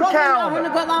a 2 count. I'm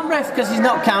got that ref because he's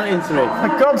not counting through.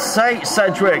 For God's sake,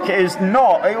 Cedric, it is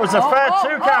not. It was a fair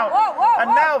 2 count.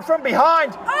 And now from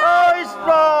behind, he's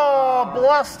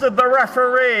blasted the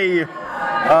referee.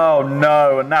 Oh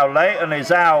no! And now Leighton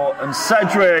is out, and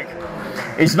Cedric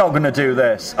is not going to do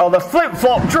this. The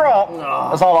flip-flop drop,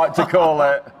 as I like to call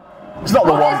it. It's not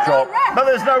the one drop. No,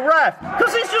 there's no ref.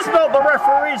 Because it's just not the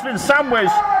referee. He's been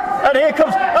sandwiched. And here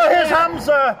comes, here's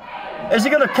Hamza. Is he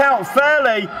going to count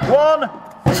fairly? 1,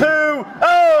 2.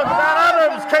 Dan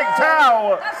Adams kicked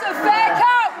out. That's a fair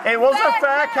count. It was a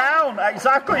fair count.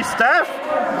 Exactly, Steph.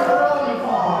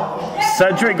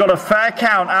 Cedric got a fair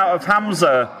count out of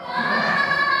Hamza.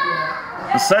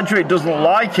 And Cedric doesn't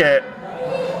like it.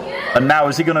 And now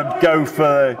is he going to go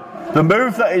for the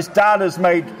move that his dad has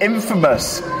made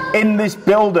infamous in this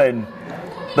building?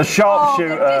 The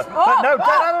sharpshooter. But no, Dan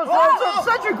Adams runs up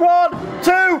Cedric. 1, 2,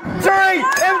 3.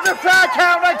 It was a fair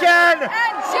count again.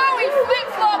 And Joey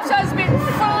Flip-Flops has been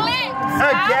flipped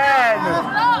again.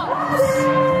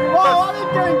 What are they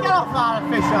doing? Get off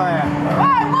artificial here.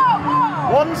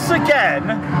 Whoa. Once again,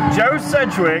 Joe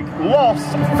Cedric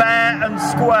lost fair and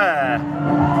square.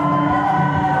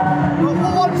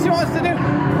 What does he want us to do?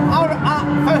 Our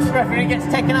first referee gets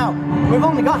taken out. We've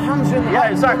only got Hamza in the back.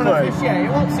 Yeah, exactly.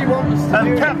 What's he want us to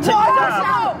do? Captain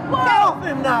Get off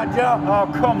him now, Joe.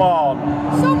 Oh, come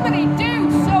on. Somebody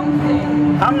do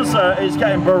something. Hamza is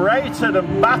getting berated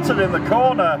and battered in the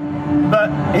corner,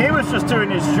 but he was just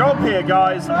doing his job here,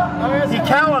 guys. He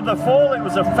counted the fall. It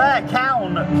was a fair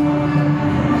count.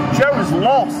 Joe's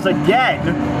lost again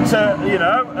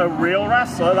to, a real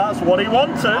wrestler. That's what he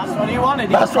wanted. That's what he wanted.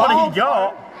 That's what he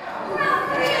got.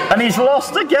 And he's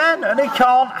lost again, and he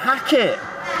can't hack it.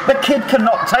 The kid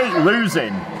cannot take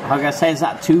losing. I'm going to say, is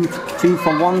that two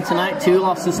for 1 tonight? 2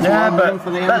 losses to 1 win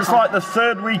for the that's like the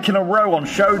 3rd week in a row on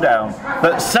Showdown.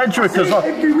 But Cedric has lost.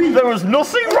 There was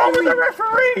nothing wrong with the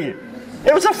referee.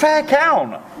 It was a fair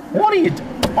count. What are you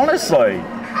honestly?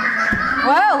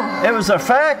 Well. It was a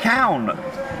fair count.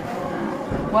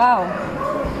 Wow.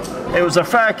 It was a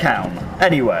fair count.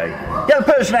 Anyway, get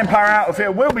the Persian Empire out of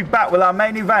here. We'll be back with our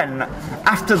main event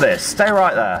after this. Stay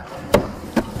right there.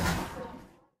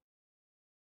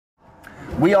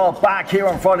 We are back here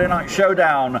on Friday Night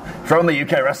Showdown from the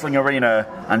UK Wrestling Arena,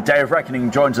 and Day of Reckoning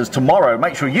joins us tomorrow.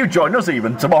 Make sure you join us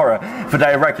even tomorrow for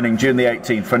Day of Reckoning, June the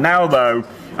 18th. For now, though,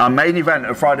 our main event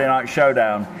of Friday Night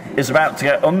Showdown is about to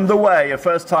get underway, a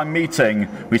first-time meeting.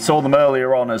 We saw them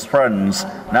earlier on as friends.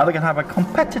 Now they're going to have a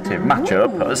competitive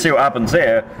matchup. Let's see what happens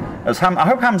here. I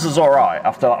hope Hamza's all right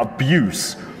after that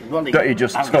abuse that he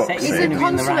just took. He's a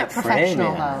consummate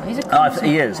professional, though. He's a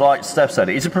he is, like Steph said,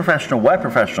 he's a professional. We're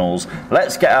professionals.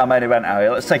 Let's get our main event out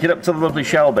here. Let's take it up to the lovely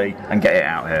Shelby and get it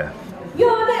out here.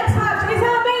 Your next match is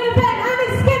our main event and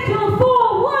it's scheduled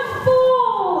for 1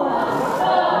 fall.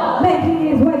 Making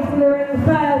his way to the ring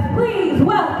first, please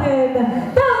welcome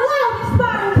the loudest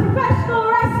man in professional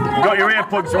wrestling. You got your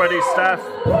earplugs ready, Steph?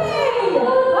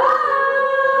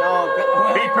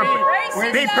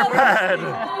 Be prepared.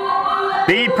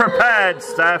 Be prepared,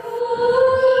 Steph.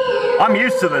 I'm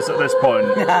used to this at this point.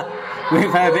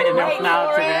 We've heard it enough now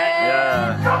today.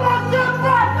 Yeah.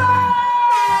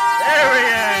 There he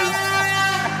is.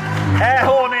 Air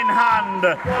horn in hand.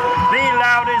 The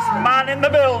loudest man in the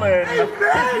building.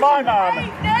 It's my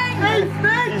man.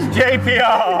 It's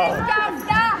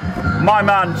JPR. My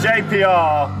man,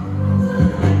 JPR.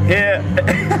 Here.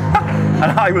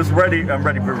 And I was ready. I'm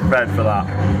ready prepared for that.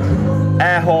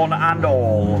 Air horn and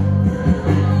all.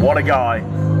 What a guy.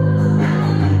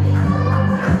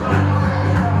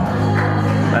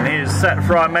 And he is set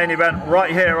for our main event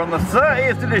right here on the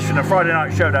 30th edition of Friday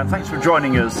Night Showdown. Thanks for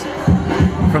joining us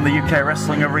from the UK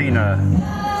Wrestling Arena.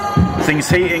 Things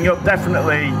heating up,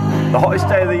 definitely the hottest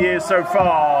day of the year so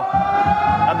far.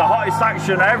 And the hottest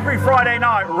action every Friday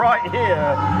night right here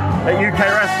at UK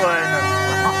Wrestling.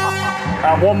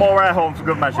 And one more air horn for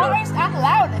good measure. Hottest and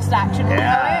loudest action.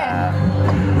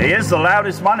 Yeah. He is the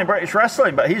loudest man in British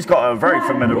wrestling, but he's got a very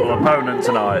formidable opponent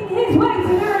tonight. His way to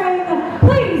the ring,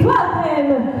 please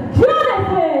welcome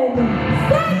Jonathan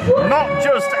Sedgwick. Not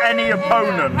just any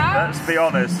opponent, let's be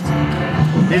honest.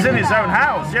 He's in his own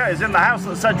house, yeah, he's in the house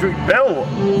that Sedgwick built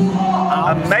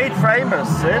and made famous.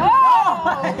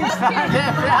 Oh,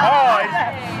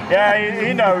 yeah,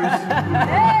 he knows.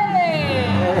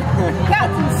 Hey,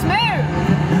 Captain Smooth.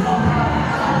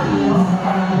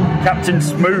 Captain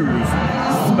Smooth.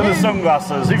 With the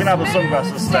sunglasses. You can have the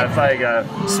sunglasses, Steph. There you go.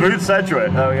 Smooth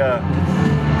Sedgwick. There we go.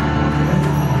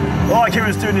 Like he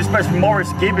was doing his best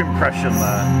Morris Gibb impression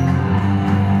there.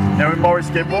 You know who Morris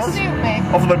Gibb was?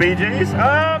 Off of the Bee Gees?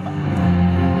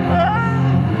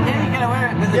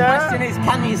 But the question is,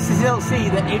 can you still see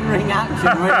the in-ring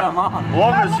action with them on?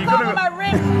 Long as you're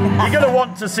going to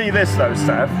want to see this though,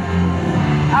 Steph.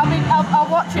 I'll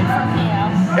watch it from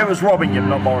here. It was Robin Gibb,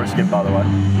 not Morris Gibb, by the way.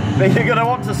 But you're going to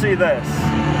want to see this.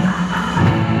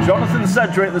 Jonathan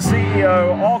Sedgwick, the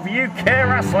CEO of UK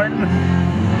Wrestling.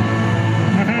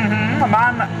 The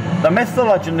man, the myth, the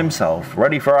legend himself,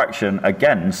 ready for action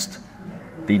against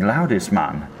the loudest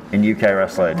man in UK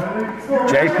Wrestling.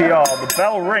 JPR, the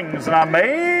bell rings and our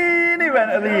main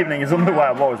event of the evening is underway.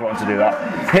 I've always wanted to do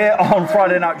that. Here on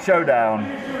Friday Night Showdown.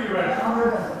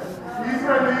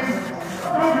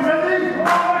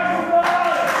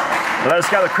 Let's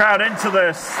get the crowd into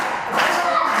this.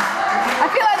 I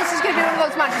feel like this is going to be one of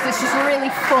those matches that's just really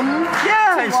fun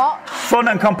to watch. Fun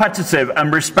and competitive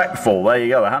and respectful. There you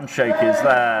go, the handshake is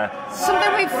there.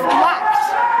 Something we've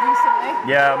lacked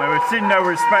recently. Yeah, I mean, we've seen no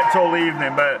respect all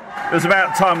evening, but there's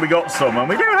about time we got some, and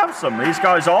we do have some. These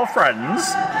guys are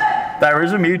friends. There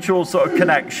is a mutual sort of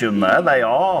connection there. They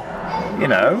are, you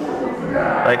know,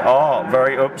 they are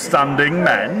very upstanding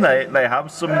men. They have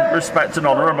some respect and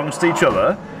honour amongst each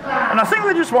other. And I think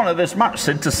they just wanted this match,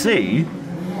 Sid, to see,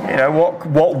 you know,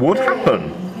 what would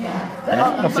happen.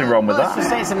 Yeah, nothing wrong with that. Let's just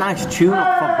say it's a nice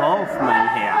tune-up for both men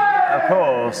here. Of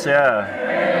course,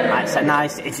 yeah. It's a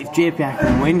nice, if JPR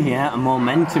can win here, a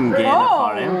momentum gainer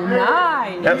for him.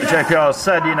 Nice. Yep, JPR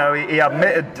said, you know, he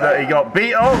admitted that he got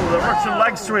beat. Oh, the Russian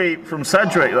leg sweep from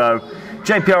Sedgwick, though.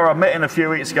 JPR admitting a few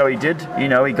weeks ago he did, you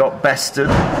know, he got bested.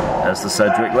 There's the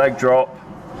Sedgwick leg drop.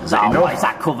 Is that enough? What is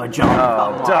that cover, John?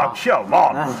 Oh, Doug, come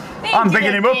on. I'm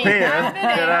bigging him up here.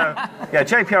 You know. Yeah,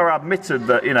 JPR admitted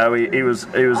that, you know, he was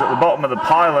at the bottom of the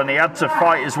pile and he had to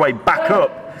fight his way back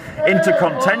up into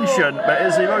contention. But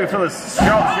is he looking for the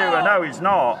sharpshooter? No, he's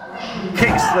not.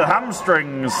 Kicks the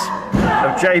hamstrings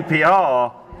of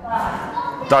JPR,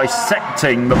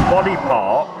 dissecting the body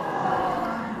part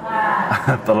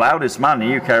of the loudest man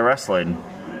in UK wrestling.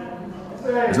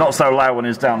 He's not so loud when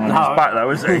he's down on his back, though,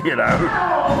 is he? You know.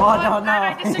 Oh, I don't know.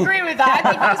 I disagree with that.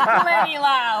 I think he's plenty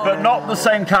loud. But not the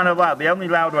same kind of loud. The only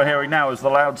loud we're hearing now is the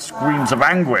loud screams of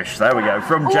anguish. There we go,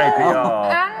 from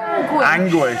JPR.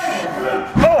 Anguish.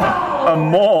 Oh,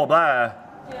 and more there.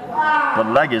 The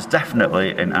leg is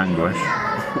definitely in anguish.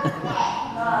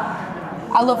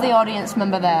 I love the audience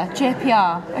member there.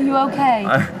 JPR, are you okay?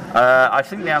 I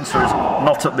think the answer is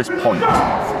not at this point.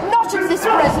 Not at this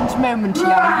present moment,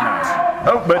 young.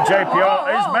 Oh, but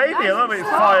JPR is maybe a little bit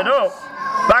fired up.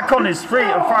 Back on his feet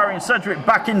and firing Sedgwick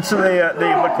back into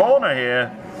the corner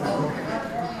here.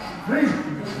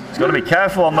 He's got to be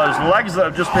careful on those legs that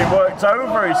have just been worked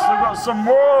over. He's still got some,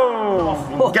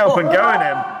 whoa, get up and go in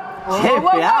him.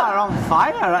 JPR on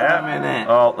fire at the minute.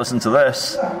 Oh, listen to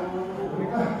this.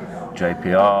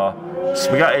 JPR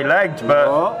spaghetti legged, but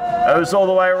goes all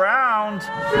the way around.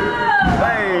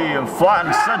 Hey, and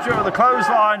flattens Sedgwick with the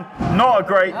clothesline. Not a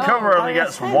great cover, only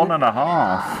gets 1.5.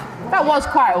 That was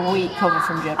quite a weak cover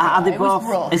from JPR. Are they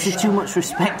both? Is there too much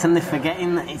respect and they're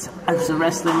forgetting that it's a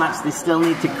wrestling match? They still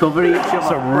need to cover each other.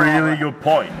 That's a really good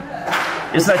point.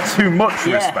 Is there too much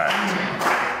respect?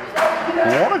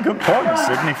 What a good point,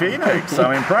 Sydney Phoenix.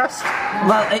 I'm impressed.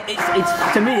 Well,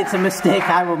 it's to me, it's a mistake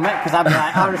I will make because I'd be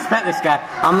like, I respect this guy.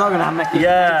 I'm not going to make it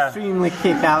extremely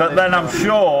kick out. But then I'm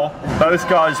sure both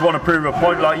guys want to prove a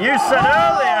point. Like you said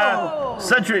earlier,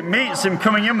 Sedgwick meets him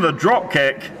coming in with a drop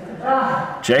kick.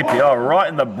 JPR right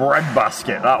in the bread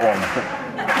basket, that one.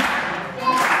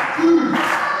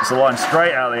 It's a line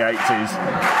straight out of the 80s.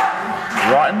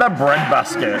 Right in the bread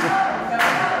basket.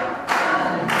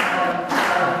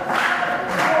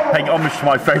 Paying homage to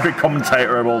my favourite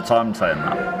commentator of all time saying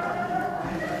that.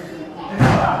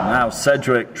 Now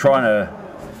Sedgwick trying to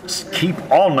keep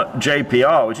on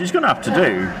JPR, which he's going to have to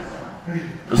do.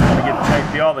 doesn't want to give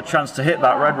JPR the chance to hit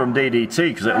that Red Rum DDT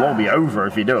because it'll all be over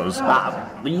if he does.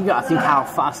 But you got to think how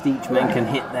fast each man can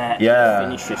hit their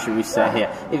finisher, should we say here.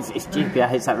 If JPR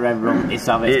hits that Red Rum, it's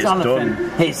over. If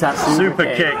Jonathan hits that super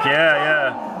kick,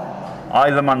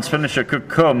 either man's finisher could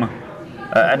come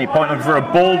at any point. Looking for a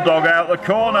bulldog out the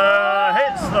corner.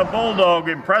 Hits the bulldog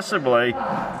impressively.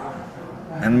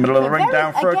 In the middle of the ring,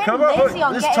 down for a cover. But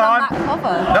this time,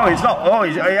 no, he's not. Oh,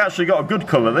 he actually got a good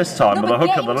cover this time with a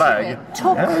hook of the leg.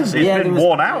 He's been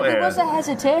worn out here. There was a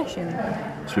hesitation.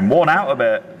 It's been worn out a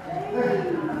bit.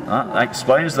 That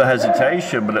explains the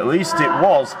hesitation, but at least it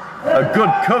was a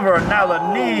good cover. And now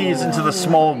the knees into the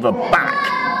small of the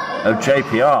back of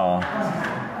JPR.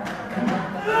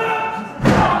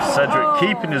 Cedric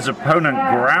keeping his opponent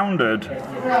grounded.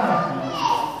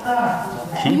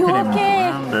 Keeping him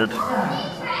grounded.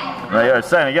 There you go,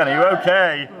 saying again, are you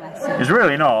okay? He's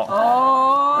really not.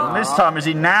 And this time, is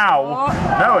he now?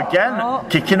 No, again,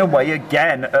 kicking away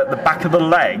again at the back of the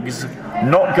legs.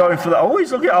 Not going for the... Oh,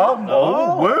 he's looking...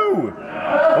 Oh, woo!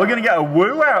 We're going to get a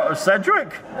woo out of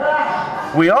Cedric.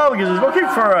 We are, because he's looking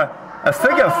for a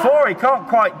figure four. He can't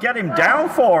quite get him down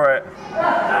for it.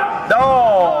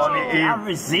 Oh, I'm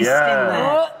resisting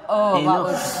that. Oh, that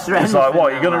was... It's like,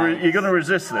 what, you're gonna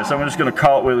resist this? I'm just gonna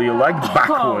cartwheel your legs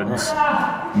backwards.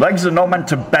 Legs are not meant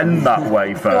to bend that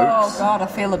way, folks. Oh God, I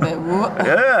feel a bit...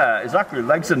 Yeah, exactly.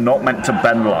 Legs are not meant to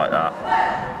bend like that.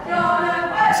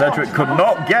 Cedric could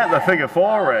not get the figure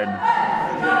four in.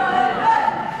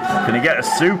 Can he get a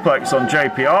suplex on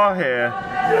JPR here?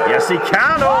 Yes, he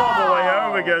can. All the way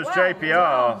over goes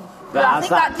JPR. But I think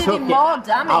that did him more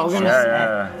damage. I was going to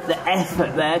say, the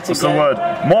effort there to What's the word?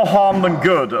 More harm than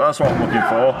good. That's what I'm looking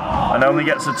for. And only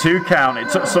gets a 2 count. It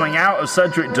took something out of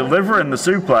Cedric delivering the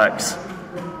suplex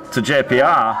to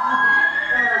JPR.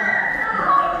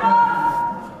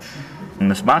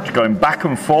 And this match going back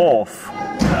and forth.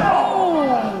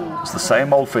 It's the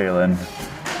same old feeling.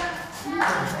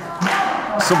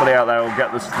 Somebody out there will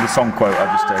get the song quote I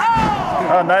just did.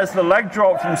 And there's the leg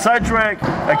drop from Cedric.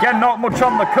 Again, not much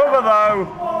on the cover though.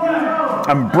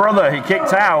 And brother, he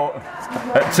kicked out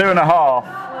at 2.5.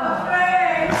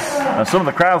 And some of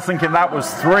the crowd thinking that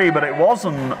was 3, but it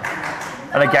wasn't.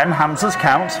 And again, Hamza's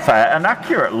counts fair and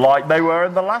accurate, like they were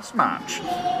in the last match.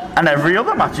 And every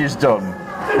other match is done.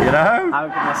 You know? How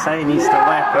can I say he needs to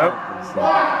work up?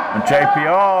 And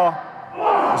JPR.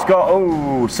 He's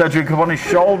got, Cedric up on his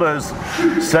shoulders.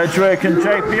 Cedric and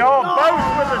JPR both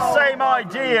with the same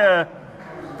idea.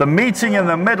 The meeting in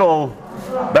the middle.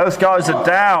 Both guys are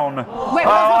down. Wait,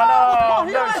 no,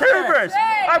 it's hubris.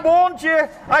 I warned you.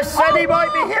 I said he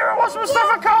might be here. What's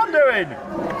Mustafa Khan doing?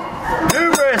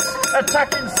 Hubris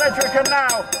attacking Cedric, and now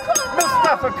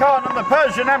Mustafa Khan and the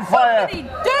Persian Empire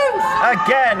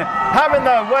again having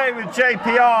their way with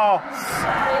JPR.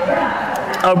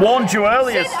 I warned you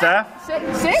earlier, Steph.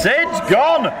 Sid's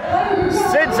gone.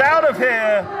 Sid's out of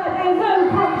here.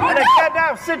 And again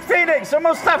now, Sid Phoenix and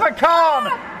Mustafa Khan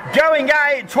going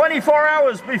at it 24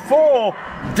 hours before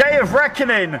Day of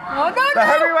Reckoning. The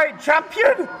heavyweight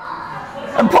champion.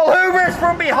 And Paul Hubris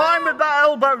from behind with that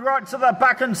elbow right to the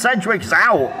back, and Cedric's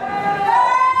out.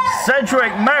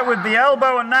 Cedric met with the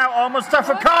elbow, and now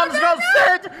Mustafa Khan's got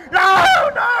Sid.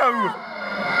 No!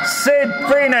 Sid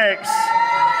Phoenix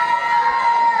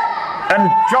and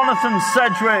Jonathan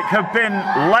Cedric have been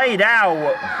laid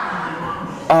out.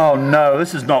 Oh no,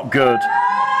 this is not good.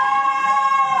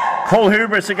 Paul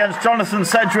Hubris against Jonathan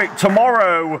Cedric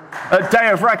tomorrow at Day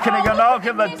of Reckoning, and I'll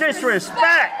give the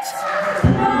disrespect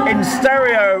in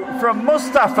stereo from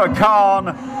Mustafa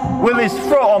Khan with his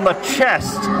foot on the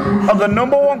chest of the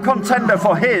 #1 contender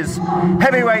for his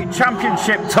heavyweight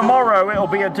championship. Tomorrow it'll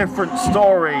be a different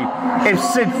story if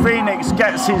Sid Phoenix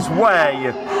gets his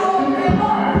way.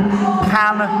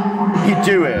 Can he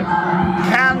do it?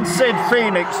 Can Sid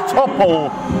Phoenix topple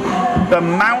the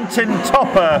mountain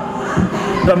topper,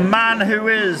 the man who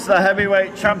is the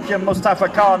heavyweight champion Mustafa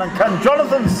Khan? And can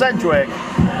Jonathan Cedric,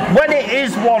 when it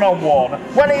is one-on-one,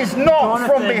 when it is not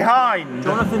from behind?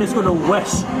 Jonathan is going to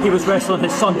wish he was wrestling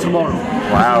his son tomorrow.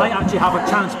 Wow. He might actually have a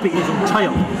chance beating his own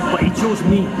child, but he chose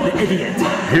me, the idiot.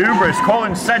 Hubris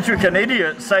calling Cedric an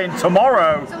idiot, saying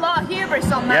tomorrow. There's a lot of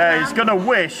hubris on that. Yeah, he's going to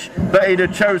wish that he'd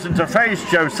have chosen to face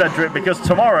Joe Cedric, because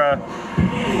tomorrow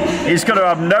he's going to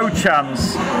have no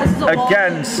chance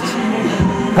against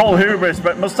Paul Hubris,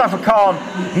 but Mustafa Khan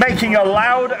making a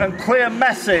loud and clear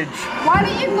message. Why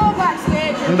don't you go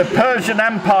backstage? And the Persian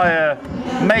Empire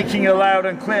making a loud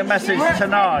and clear message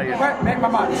tonight. Make my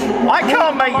match. I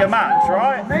can't make your match,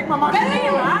 right? Make my match.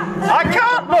 I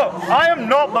can't, look, I am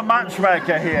not the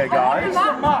matchmaker here, guys.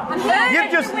 You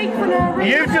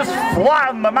just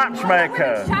flattened the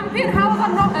matchmaker. Champion, how have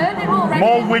I not earned it already?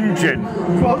 More whinging.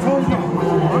 I told you,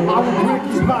 I will break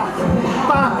his back.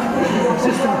 It's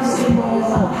just a small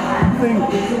thing.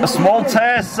 A small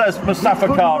taste, says Mustafa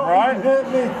Khan, right? Hurt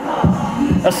me.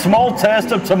 A small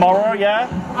taste of tomorrow, yeah?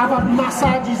 I've had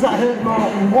massages that hurt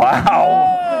more.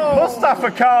 Wow.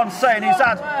 Mustafa Khan saying he's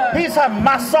had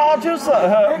massages that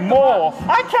hurt more.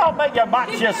 I can't make your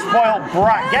match, you spoiled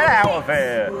brat. Get out of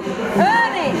here.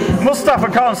 Mustafa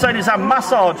Khan saying he's had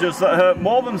massages that hurt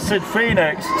more than Sid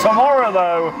Phoenix. Tomorrow,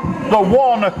 though, the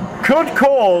one could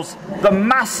cause the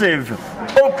massive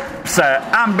upset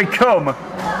and become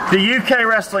the UK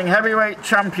Wrestling Heavyweight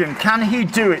Champion. Can he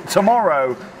do it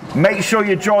tomorrow? Make sure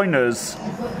you join us.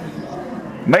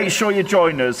 Make sure you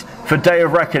join us for Day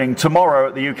of Reckoning tomorrow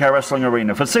at the UK Wrestling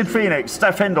Arena. For Sid Phoenix,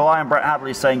 Steph Hindle, I am Brett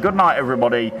Hadley saying good night,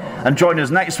 everybody, and join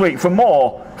us next week for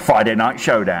more Friday Night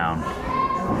Showdown.